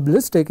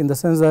probabilistic, in the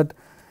sense that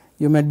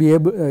you might be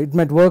able it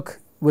might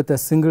work with a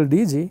single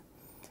DG,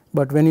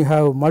 but when you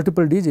have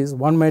multiple DGs,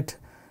 one might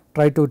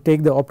try to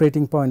take the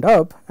operating point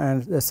up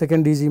and the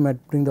second DG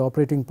might bring the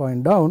operating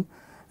point down,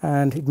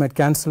 and it might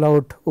cancel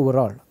out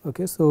overall.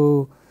 Okay.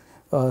 So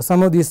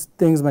some of these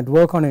things might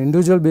work on an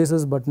individual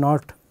basis, but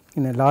not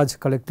in a large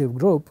collective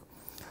group.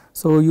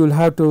 So you will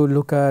have to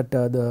look at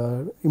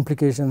the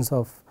implications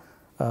of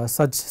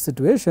such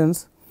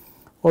situations.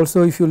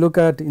 Also, if you look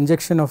at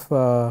injection of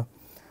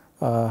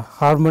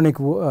harmonics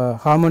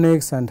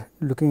and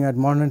looking at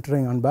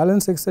monitoring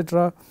unbalance,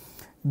 etc.,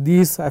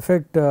 these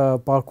affect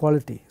power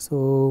quality.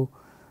 So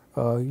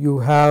you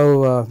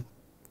have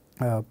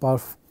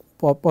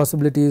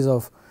possibilities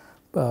of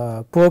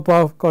poor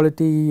power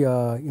quality,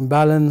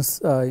 imbalance,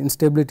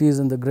 instabilities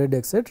in the grid,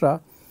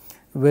 etc.,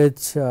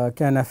 which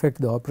can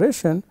affect the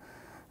operation.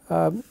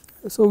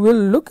 So we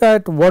will look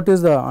at what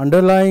is the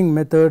underlying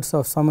methods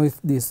of some of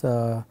these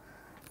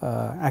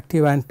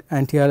active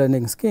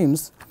anti-islanding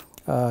schemes,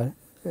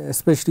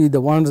 especially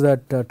the ones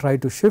that try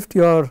to shift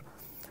your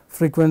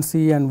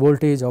frequency and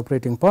voltage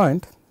operating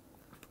point.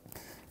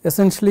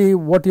 Essentially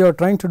what you are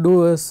trying to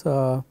do is,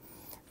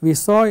 we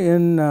saw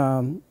in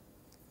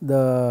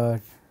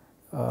the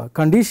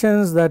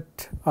conditions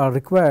that are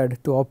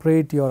required to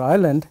operate your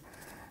island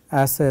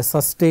as a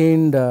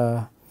sustained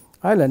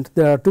island.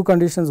 There are two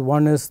conditions.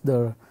 One is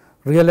the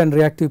real and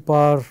reactive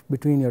power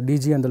between your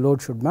DG and the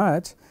load should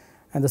match,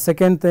 and the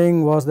second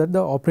thing was that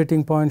the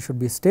operating point should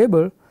be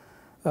stable.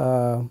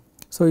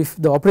 So if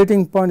the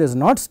operating point is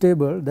not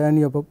stable, then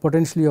your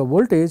potentially your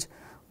voltage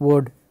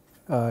would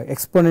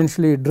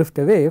exponentially drift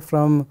away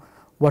from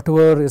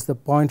whatever is the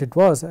point it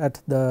was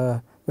at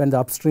the when the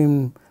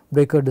upstream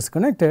breaker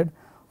disconnected,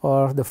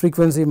 or the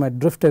frequency might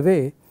drift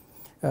away,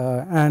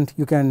 and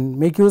you can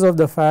make use of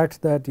the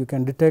fact that you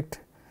can detect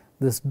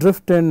this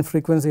drift in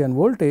frequency and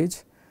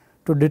voltage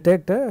to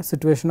detect a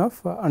situation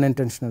of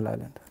unintentional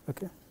island.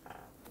 Okay.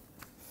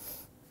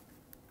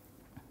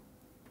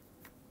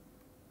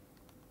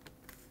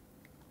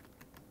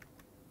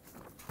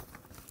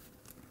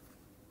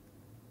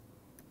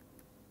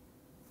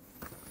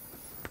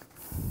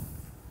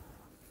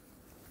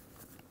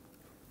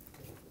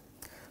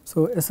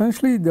 So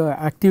essentially the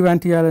active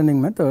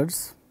anti-islanding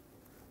methods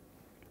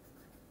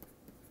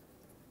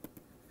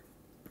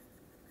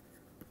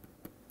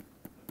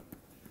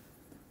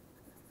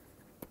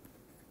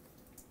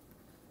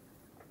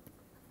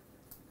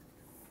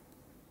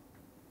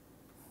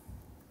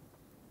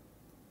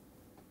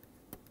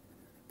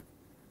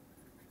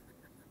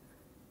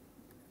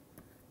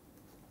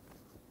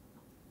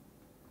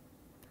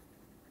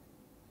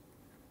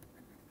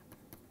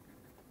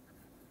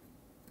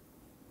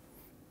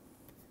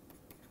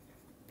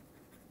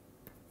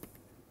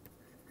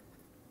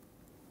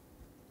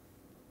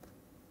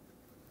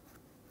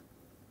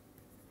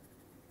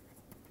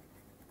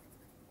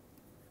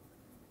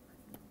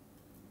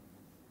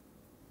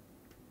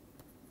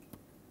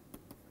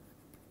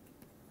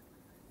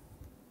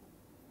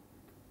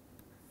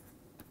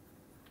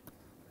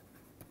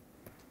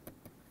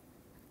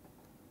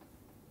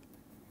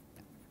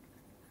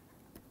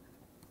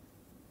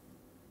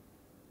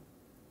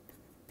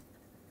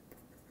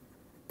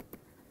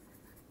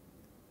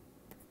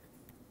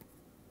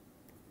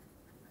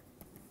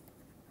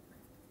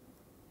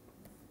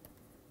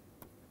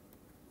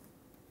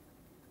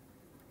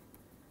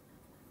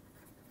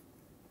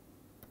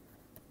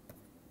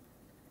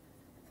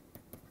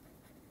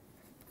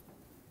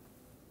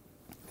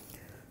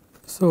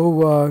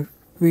So,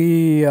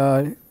 we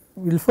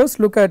will first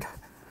look at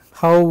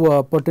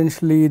how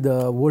potentially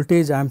the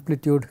voltage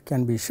amplitude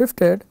can be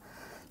shifted.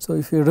 So,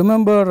 if you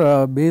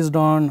remember based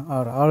on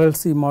our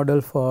RLC model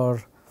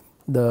for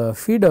the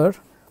feeder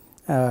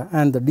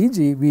and the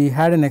DG, we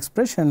had an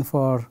expression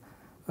for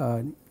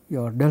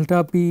your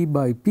delta P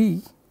by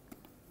P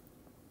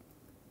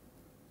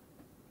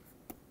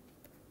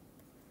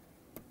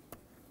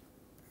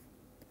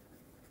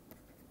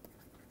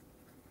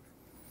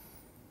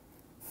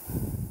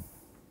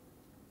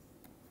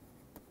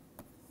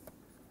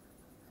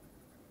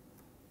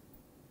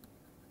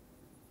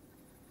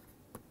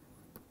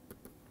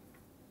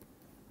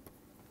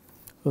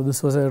So,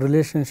 this was a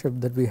relationship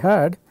that we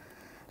had,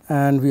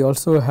 and we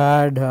also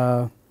had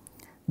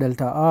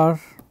delta R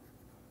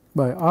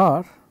by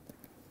R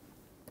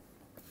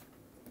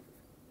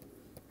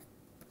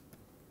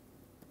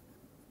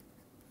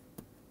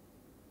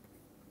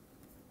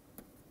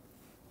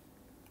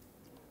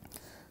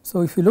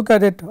So, if you look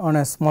at it on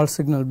a small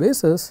signal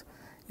basis,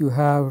 you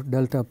have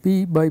delta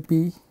P by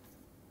P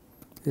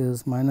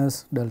is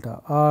minus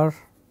delta R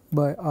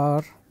by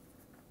R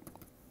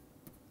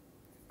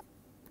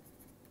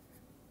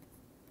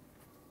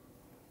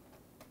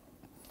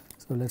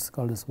So, let us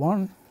call this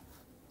 1.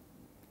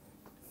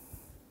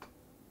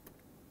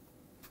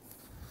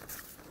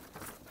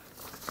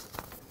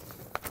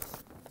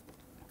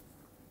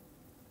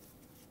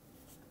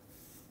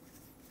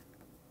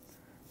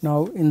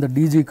 Now, in the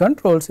DG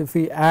controls, if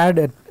we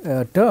add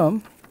a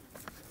term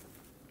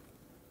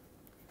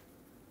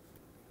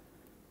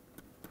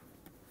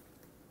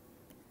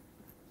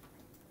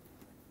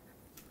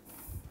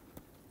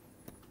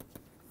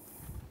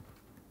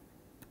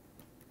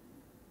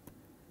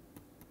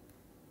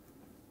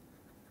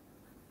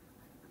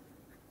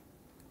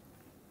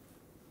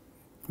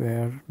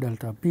where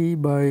delta P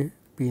by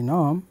P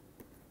norm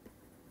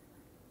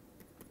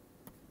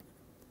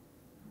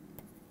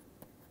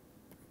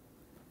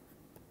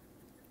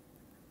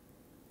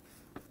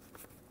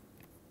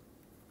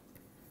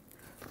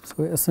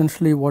So,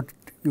 essentially what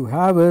you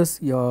have is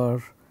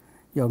your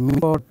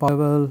mean power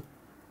level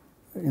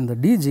in the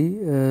DG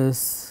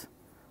is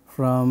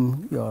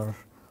from your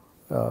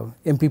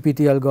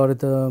MPPT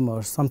algorithm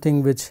or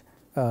something which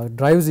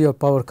drives your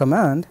power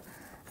command,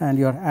 and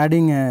you are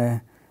adding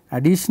a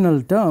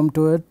additional term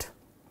to it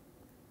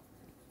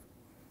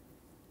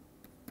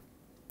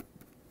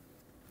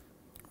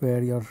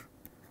where you are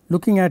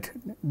looking at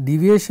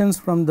deviations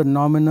from the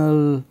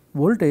nominal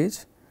voltage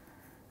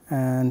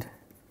and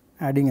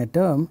adding a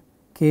term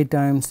k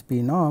times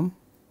P norm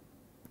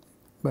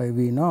by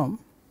V norm.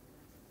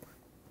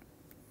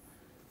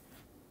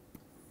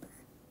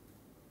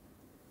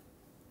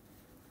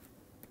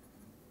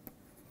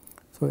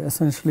 So,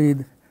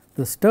 essentially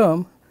this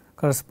term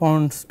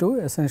corresponds to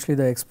essentially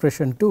the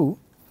expression 2,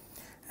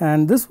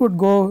 and this would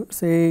go,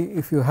 say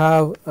if you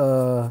have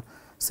a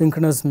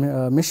synchronous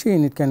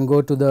machine, it can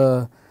go to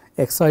the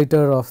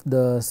exciter of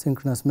the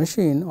synchronous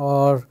machine,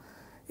 or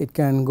it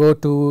can go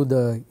to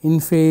the in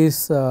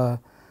phase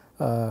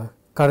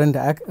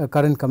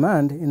current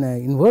command in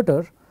an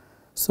inverter.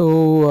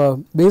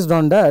 So, based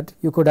on that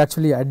you could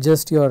actually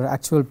adjust your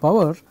actual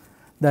power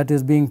that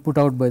is being put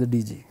out by the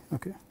DG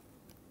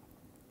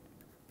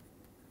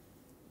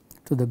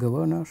to the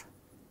governor.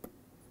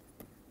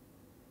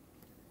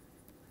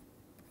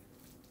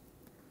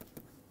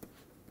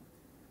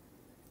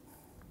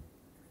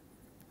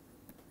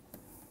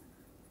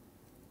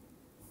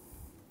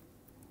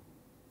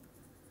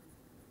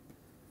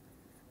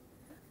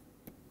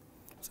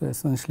 So,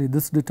 essentially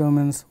this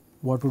determines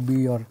what would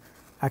be your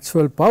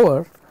actual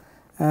power,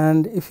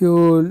 and if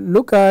you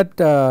look at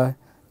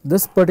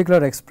this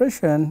particular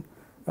expression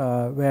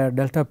where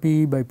delta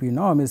P by P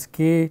norm is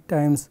k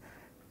times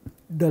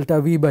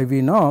delta V by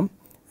V norm,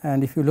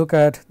 and if you look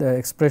at the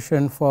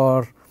expression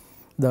for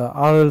the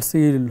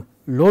RLC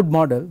load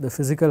model, the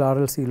physical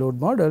RLC load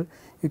model,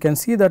 you can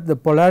see that the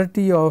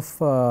polarity of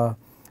the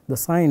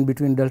sign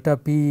between delta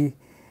P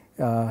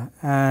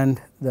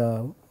and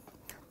the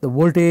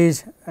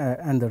voltage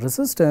and the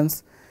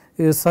resistance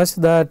is such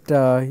that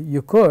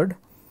you could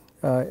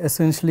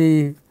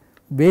essentially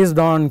based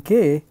on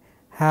K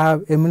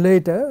have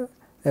emulate a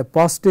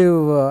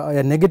positive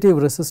a negative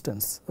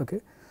resistance.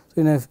 Okay.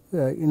 So, in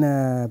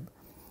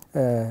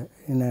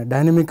a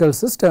dynamical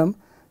system,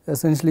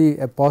 essentially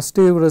a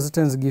positive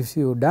resistance gives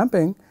you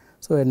damping.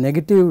 So, a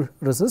negative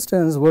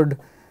resistance would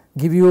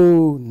give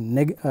you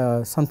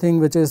something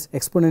which is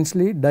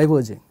exponentially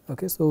diverging.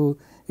 Okay. So,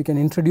 you can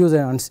introduce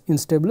an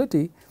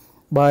instability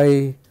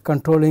by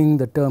controlling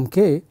the term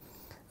K,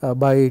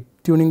 by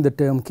tuning the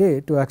term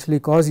K to actually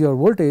cause your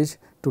voltage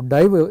to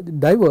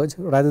diverge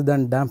rather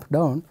than damp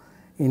down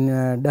in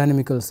a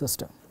dynamical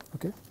system.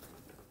 Okay.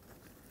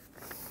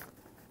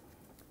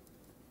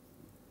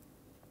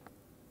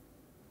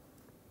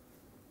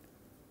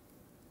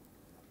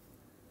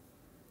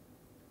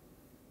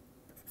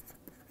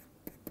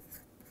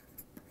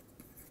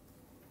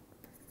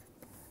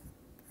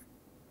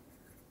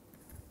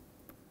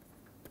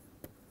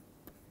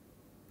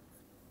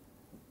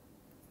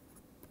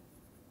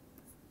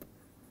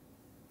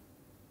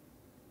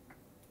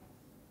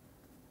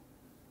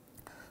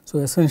 So,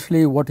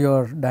 essentially what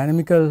your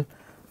dynamical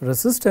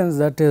resistance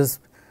that is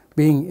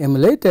being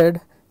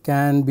emulated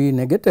can be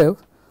negative,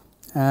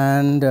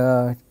 and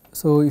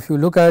so if you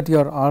look at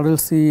your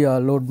RLC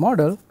load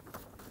model,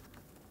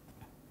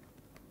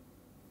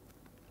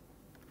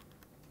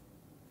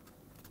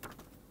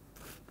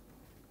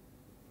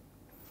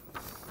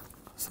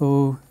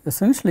 so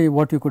essentially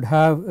what you could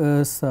have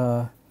is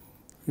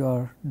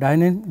your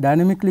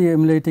dynamically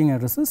emulating a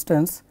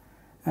resistance,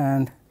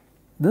 and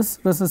this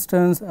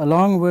resistance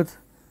along with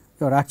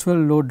your actual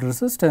load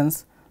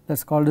resistance, let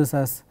us call this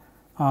as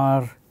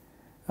R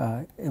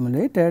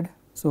emulated.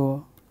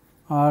 So,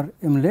 R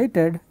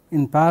emulated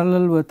in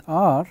parallel with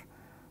R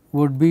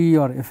would be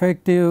your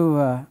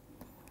effective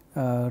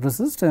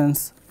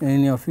resistance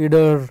in your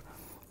feeder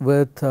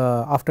with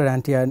after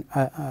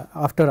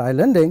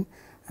islanding,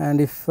 and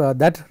if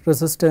that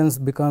resistance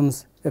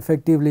becomes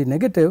effectively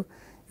negative,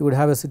 you would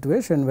have a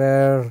situation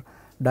where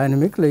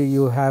dynamically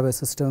you have a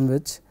system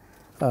which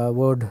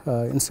would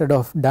instead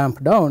of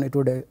damp down, it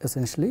would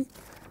essentially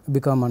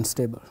become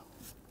unstable.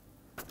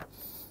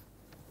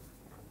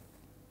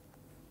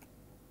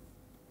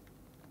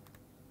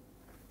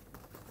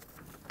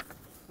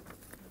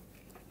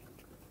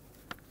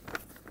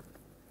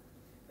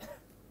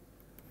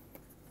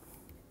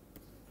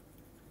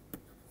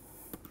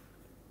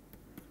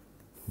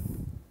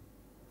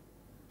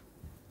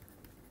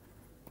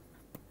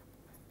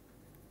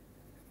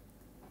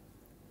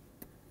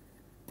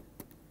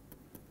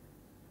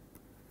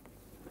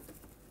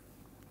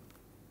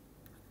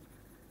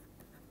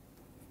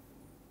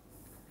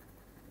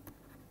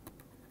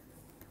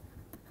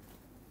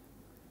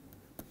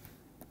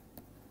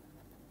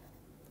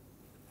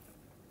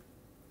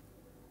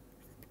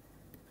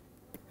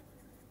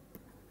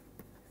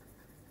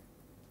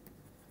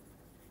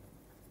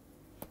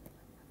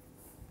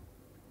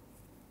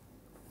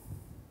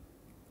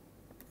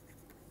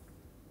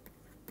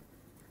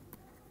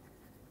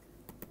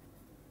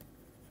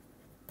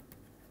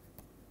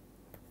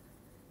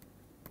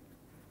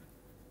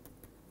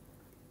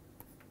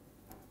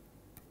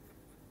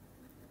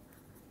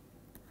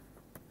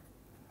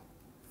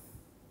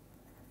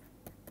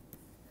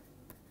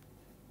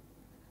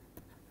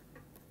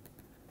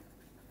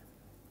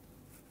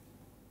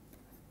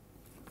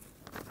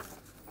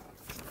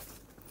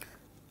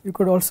 You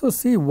could also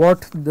see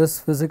what this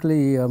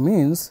physically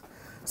means.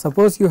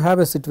 Suppose you have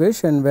a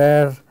situation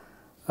where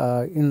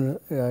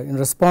in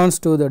response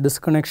to the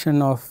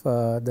disconnection of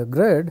the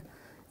grid,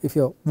 if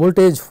your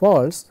voltage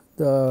falls,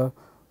 the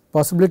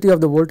possibility of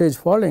the voltage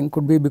falling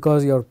could be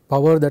because your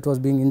power that was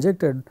being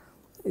injected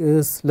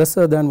is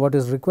lesser than what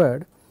is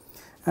required,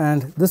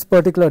 and this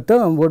particular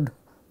term would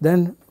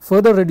then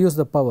further reduce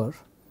the power,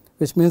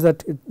 which means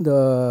that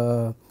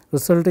the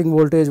resulting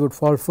voltage would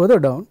fall further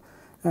down,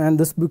 and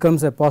this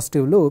becomes a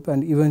positive loop,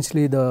 and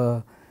eventually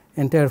the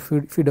entire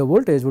feeder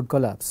voltage would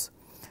collapse.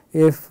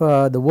 If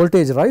the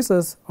voltage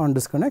rises on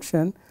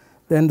disconnection,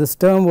 then this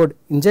term would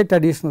inject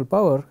additional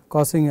power,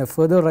 causing a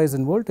further rise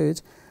in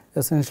voltage,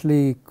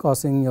 essentially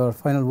causing your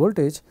final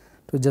voltage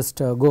to just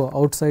go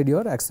outside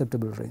your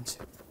acceptable range.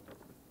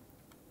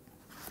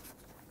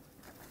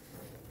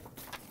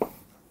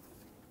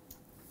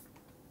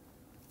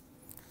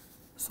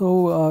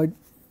 So,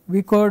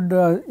 we could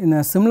in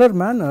a similar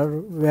manner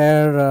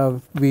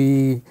where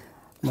we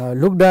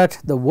looked at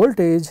the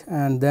voltage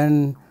and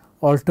then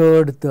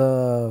altered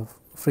the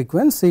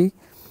frequency,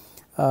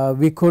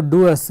 we could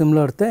do a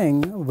similar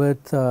thing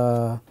with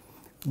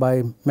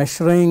by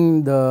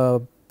measuring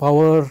the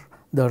power,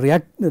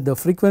 the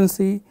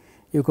frequency.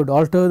 You could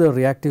alter the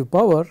reactive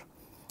power,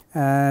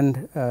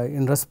 and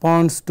in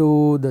response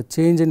to the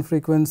change in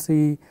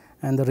frequency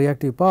and the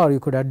reactive power, you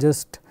could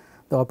adjust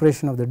the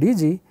operation of the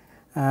DG,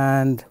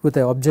 and with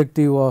the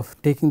objective of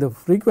taking the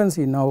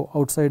frequency now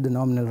outside the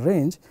nominal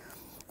range.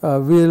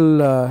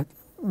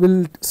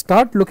 We'll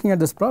start looking at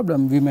this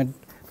problem.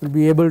 Will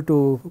be able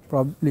to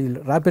probably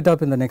wrap it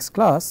up in the next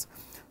class.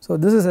 So,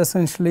 this is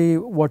essentially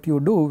what you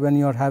do when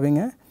you are having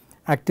a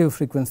active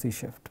frequency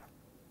shift.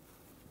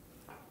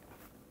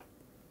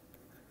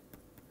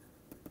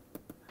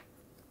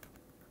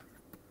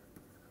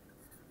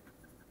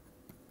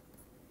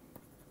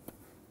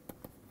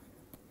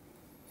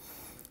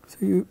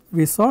 So,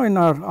 we saw in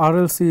our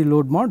RLC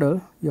load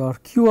model, your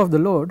Q of the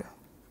load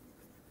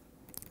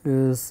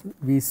is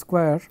V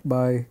square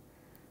by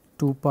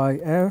 2 pi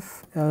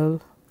f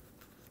L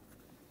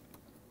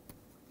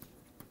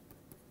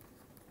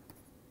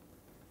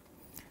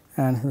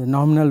and the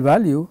nominal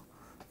value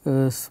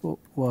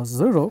was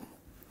 0.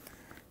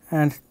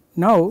 And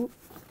now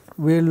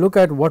we will look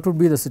at what would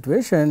be the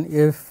situation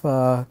if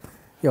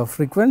your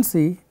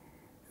frequency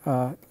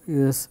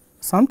is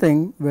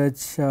something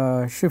which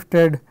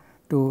shifted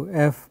to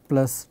f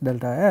plus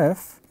delta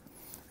f,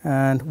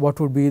 and what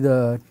would be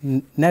the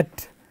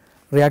net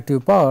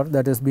reactive power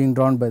that is being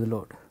drawn by the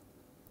load.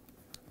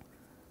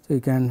 So,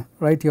 you can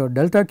write your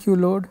delta Q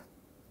load.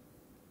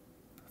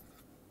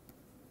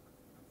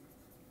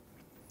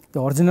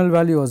 The original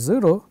value was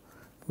 0.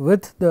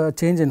 With the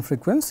change in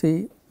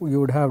frequency, you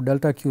would have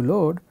delta Q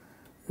load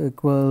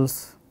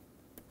equals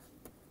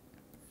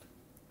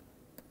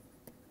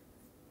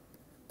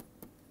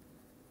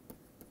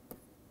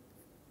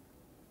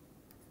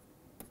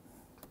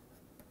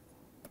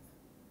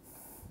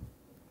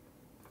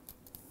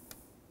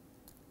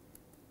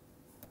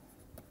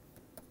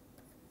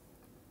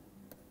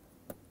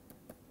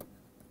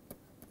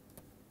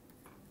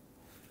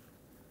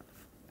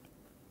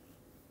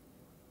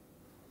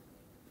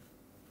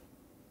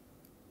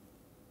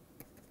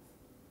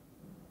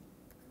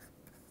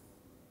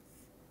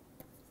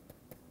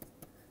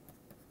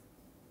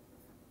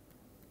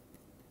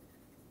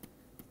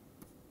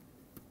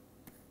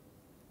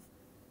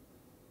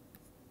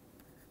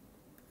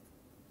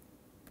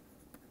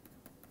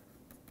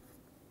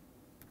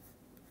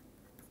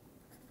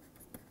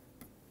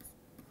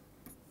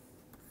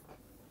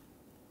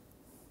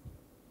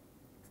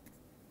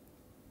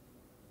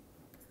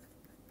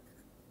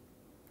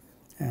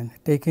and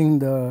taking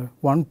the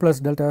 1 plus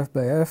delta f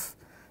by f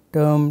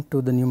term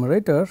to the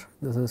numerator,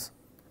 this is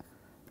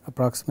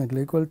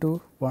approximately equal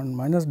to 1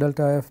 minus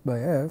delta f by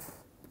f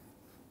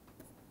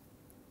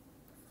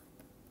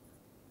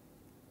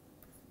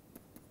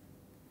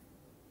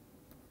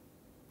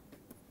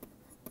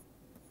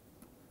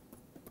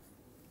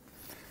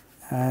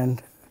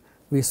and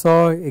we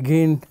saw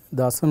again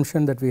the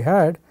assumption that we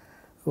had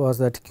was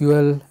that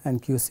QL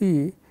and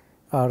QC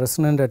are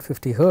resonant at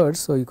 50 hertz.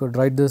 So, you could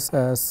write this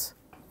as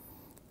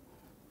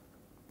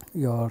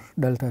your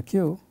delta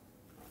Q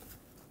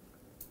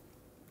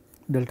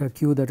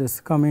that is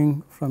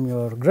coming from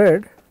your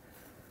grid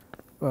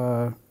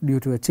due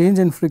to a change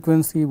in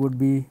frequency would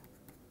be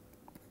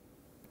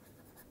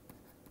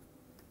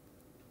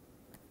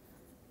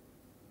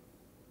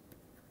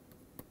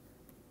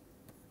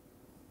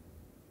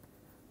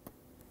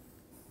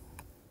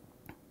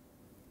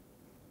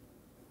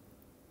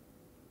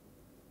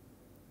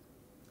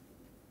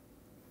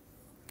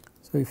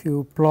so if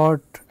you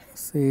plot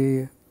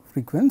say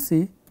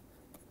frequency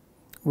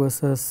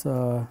versus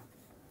your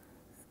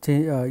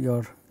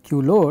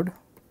Q load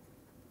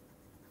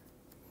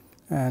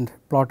and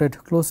plot it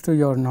close to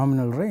your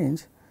nominal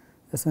range,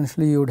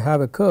 essentially you would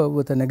have a curve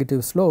with a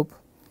negative slope,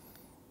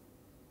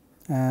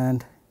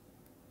 and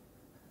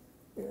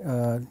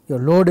your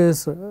load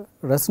is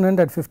resonant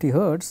at 50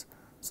 hertz.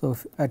 So,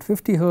 at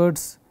 50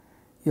 hertz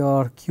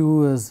your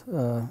Q is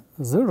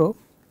 0,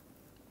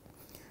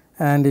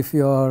 and if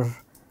your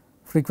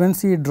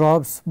frequency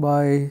drops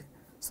by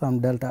some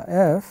delta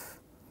f,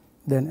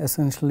 then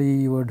essentially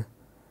you would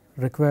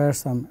require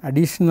some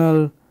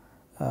additional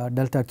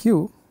delta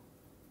Q,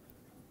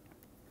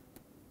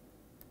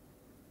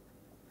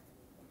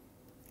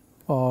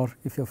 or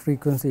if your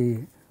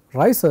frequency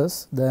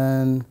rises,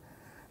 then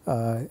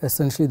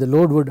essentially the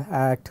load would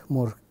act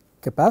more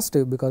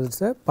capacitive, because it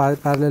is a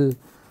parallel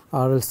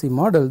RLC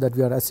model that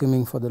we are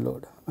assuming for the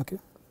load. Okay.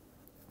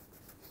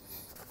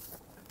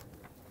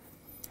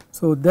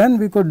 So, then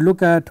we could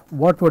look at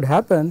what would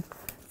happen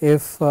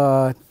if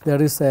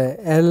there is a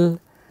L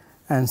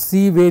and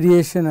C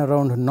variation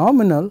around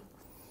nominal,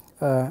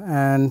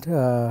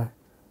 and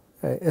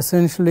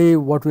essentially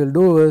what we will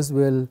do is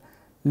we will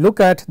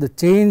look at the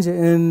change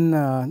in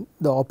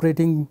the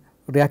operating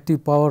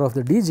reactive power of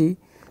the DG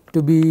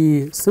to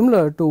be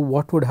similar to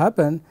what would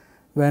happen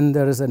when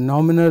there is a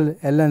nominal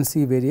L and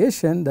C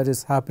variation that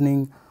is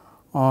happening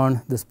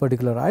on this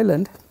particular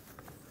island.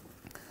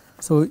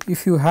 So,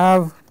 if you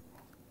have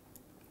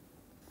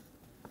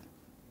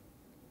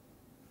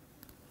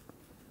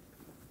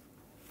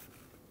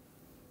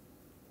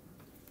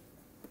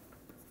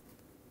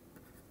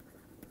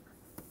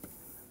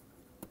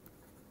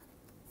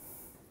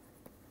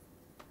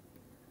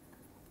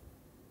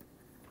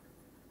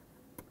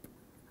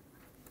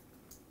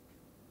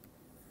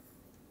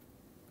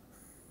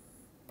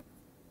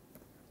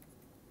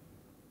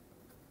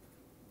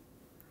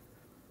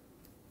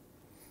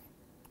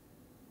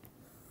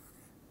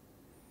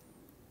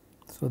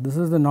so, this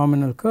is the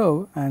nominal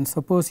curve, and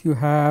suppose you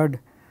had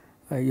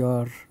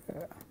your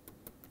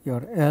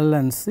L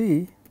and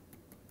C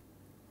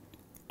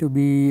to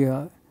be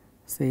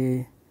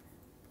say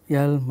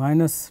L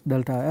minus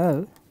delta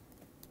L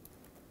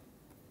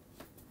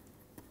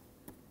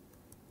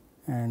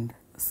and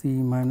C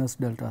minus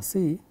delta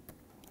C.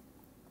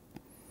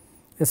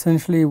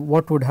 Essentially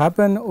what would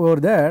happen over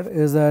there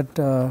is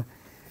that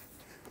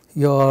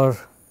your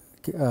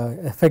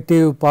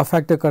effective power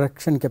factor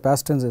correction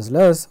capacitance is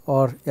less,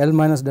 or L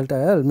minus delta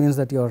L means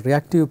that your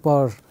reactive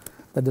power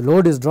that the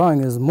load is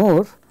drawing is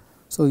more.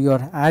 So, you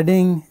are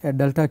adding a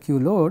delta Q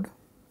load.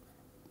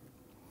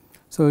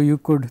 So, you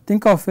could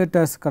think of it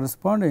as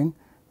corresponding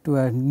to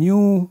a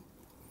new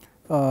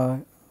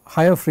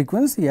higher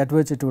frequency at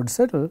which it would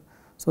settle.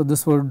 So,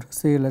 this would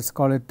say let us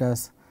call it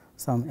as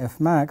some F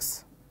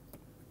max,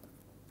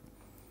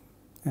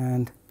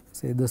 and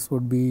say this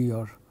would be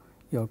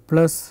your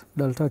plus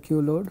delta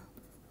Q load.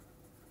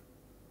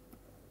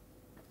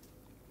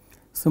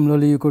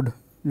 Similarly, you could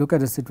look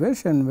at a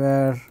situation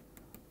where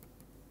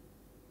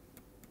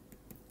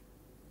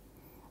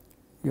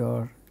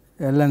your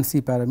L and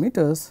C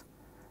parameters,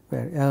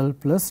 where L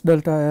plus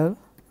delta L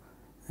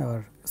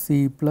or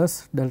C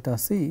plus delta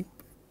C,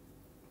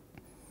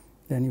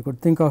 then you could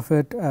think of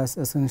it as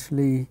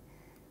essentially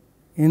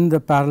in the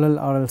parallel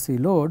RLC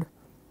load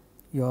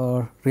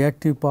your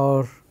reactive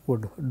power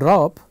would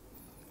drop,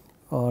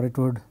 or it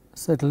would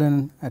settle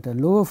in at a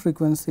lower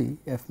frequency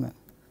F min.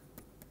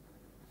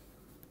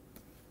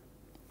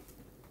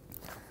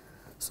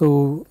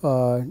 So,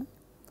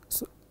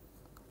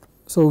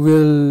 so we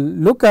will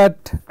look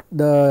at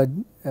the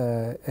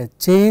a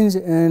change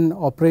in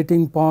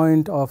operating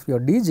point of your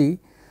DG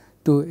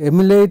to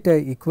emulate a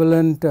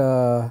equivalent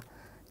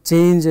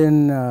change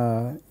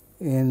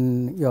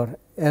in your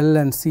L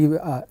and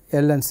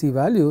C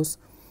values,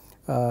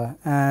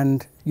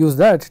 and use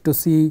that to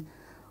see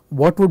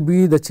what would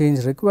be the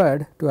change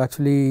required to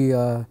actually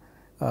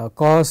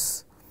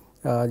cause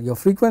your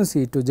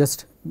frequency to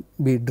just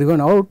be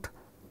driven out,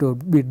 to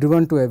be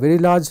driven to a very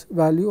large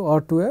value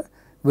or to a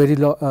very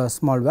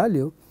small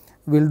value.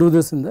 We will do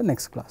this in the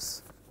next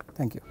class.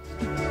 Thank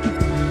you.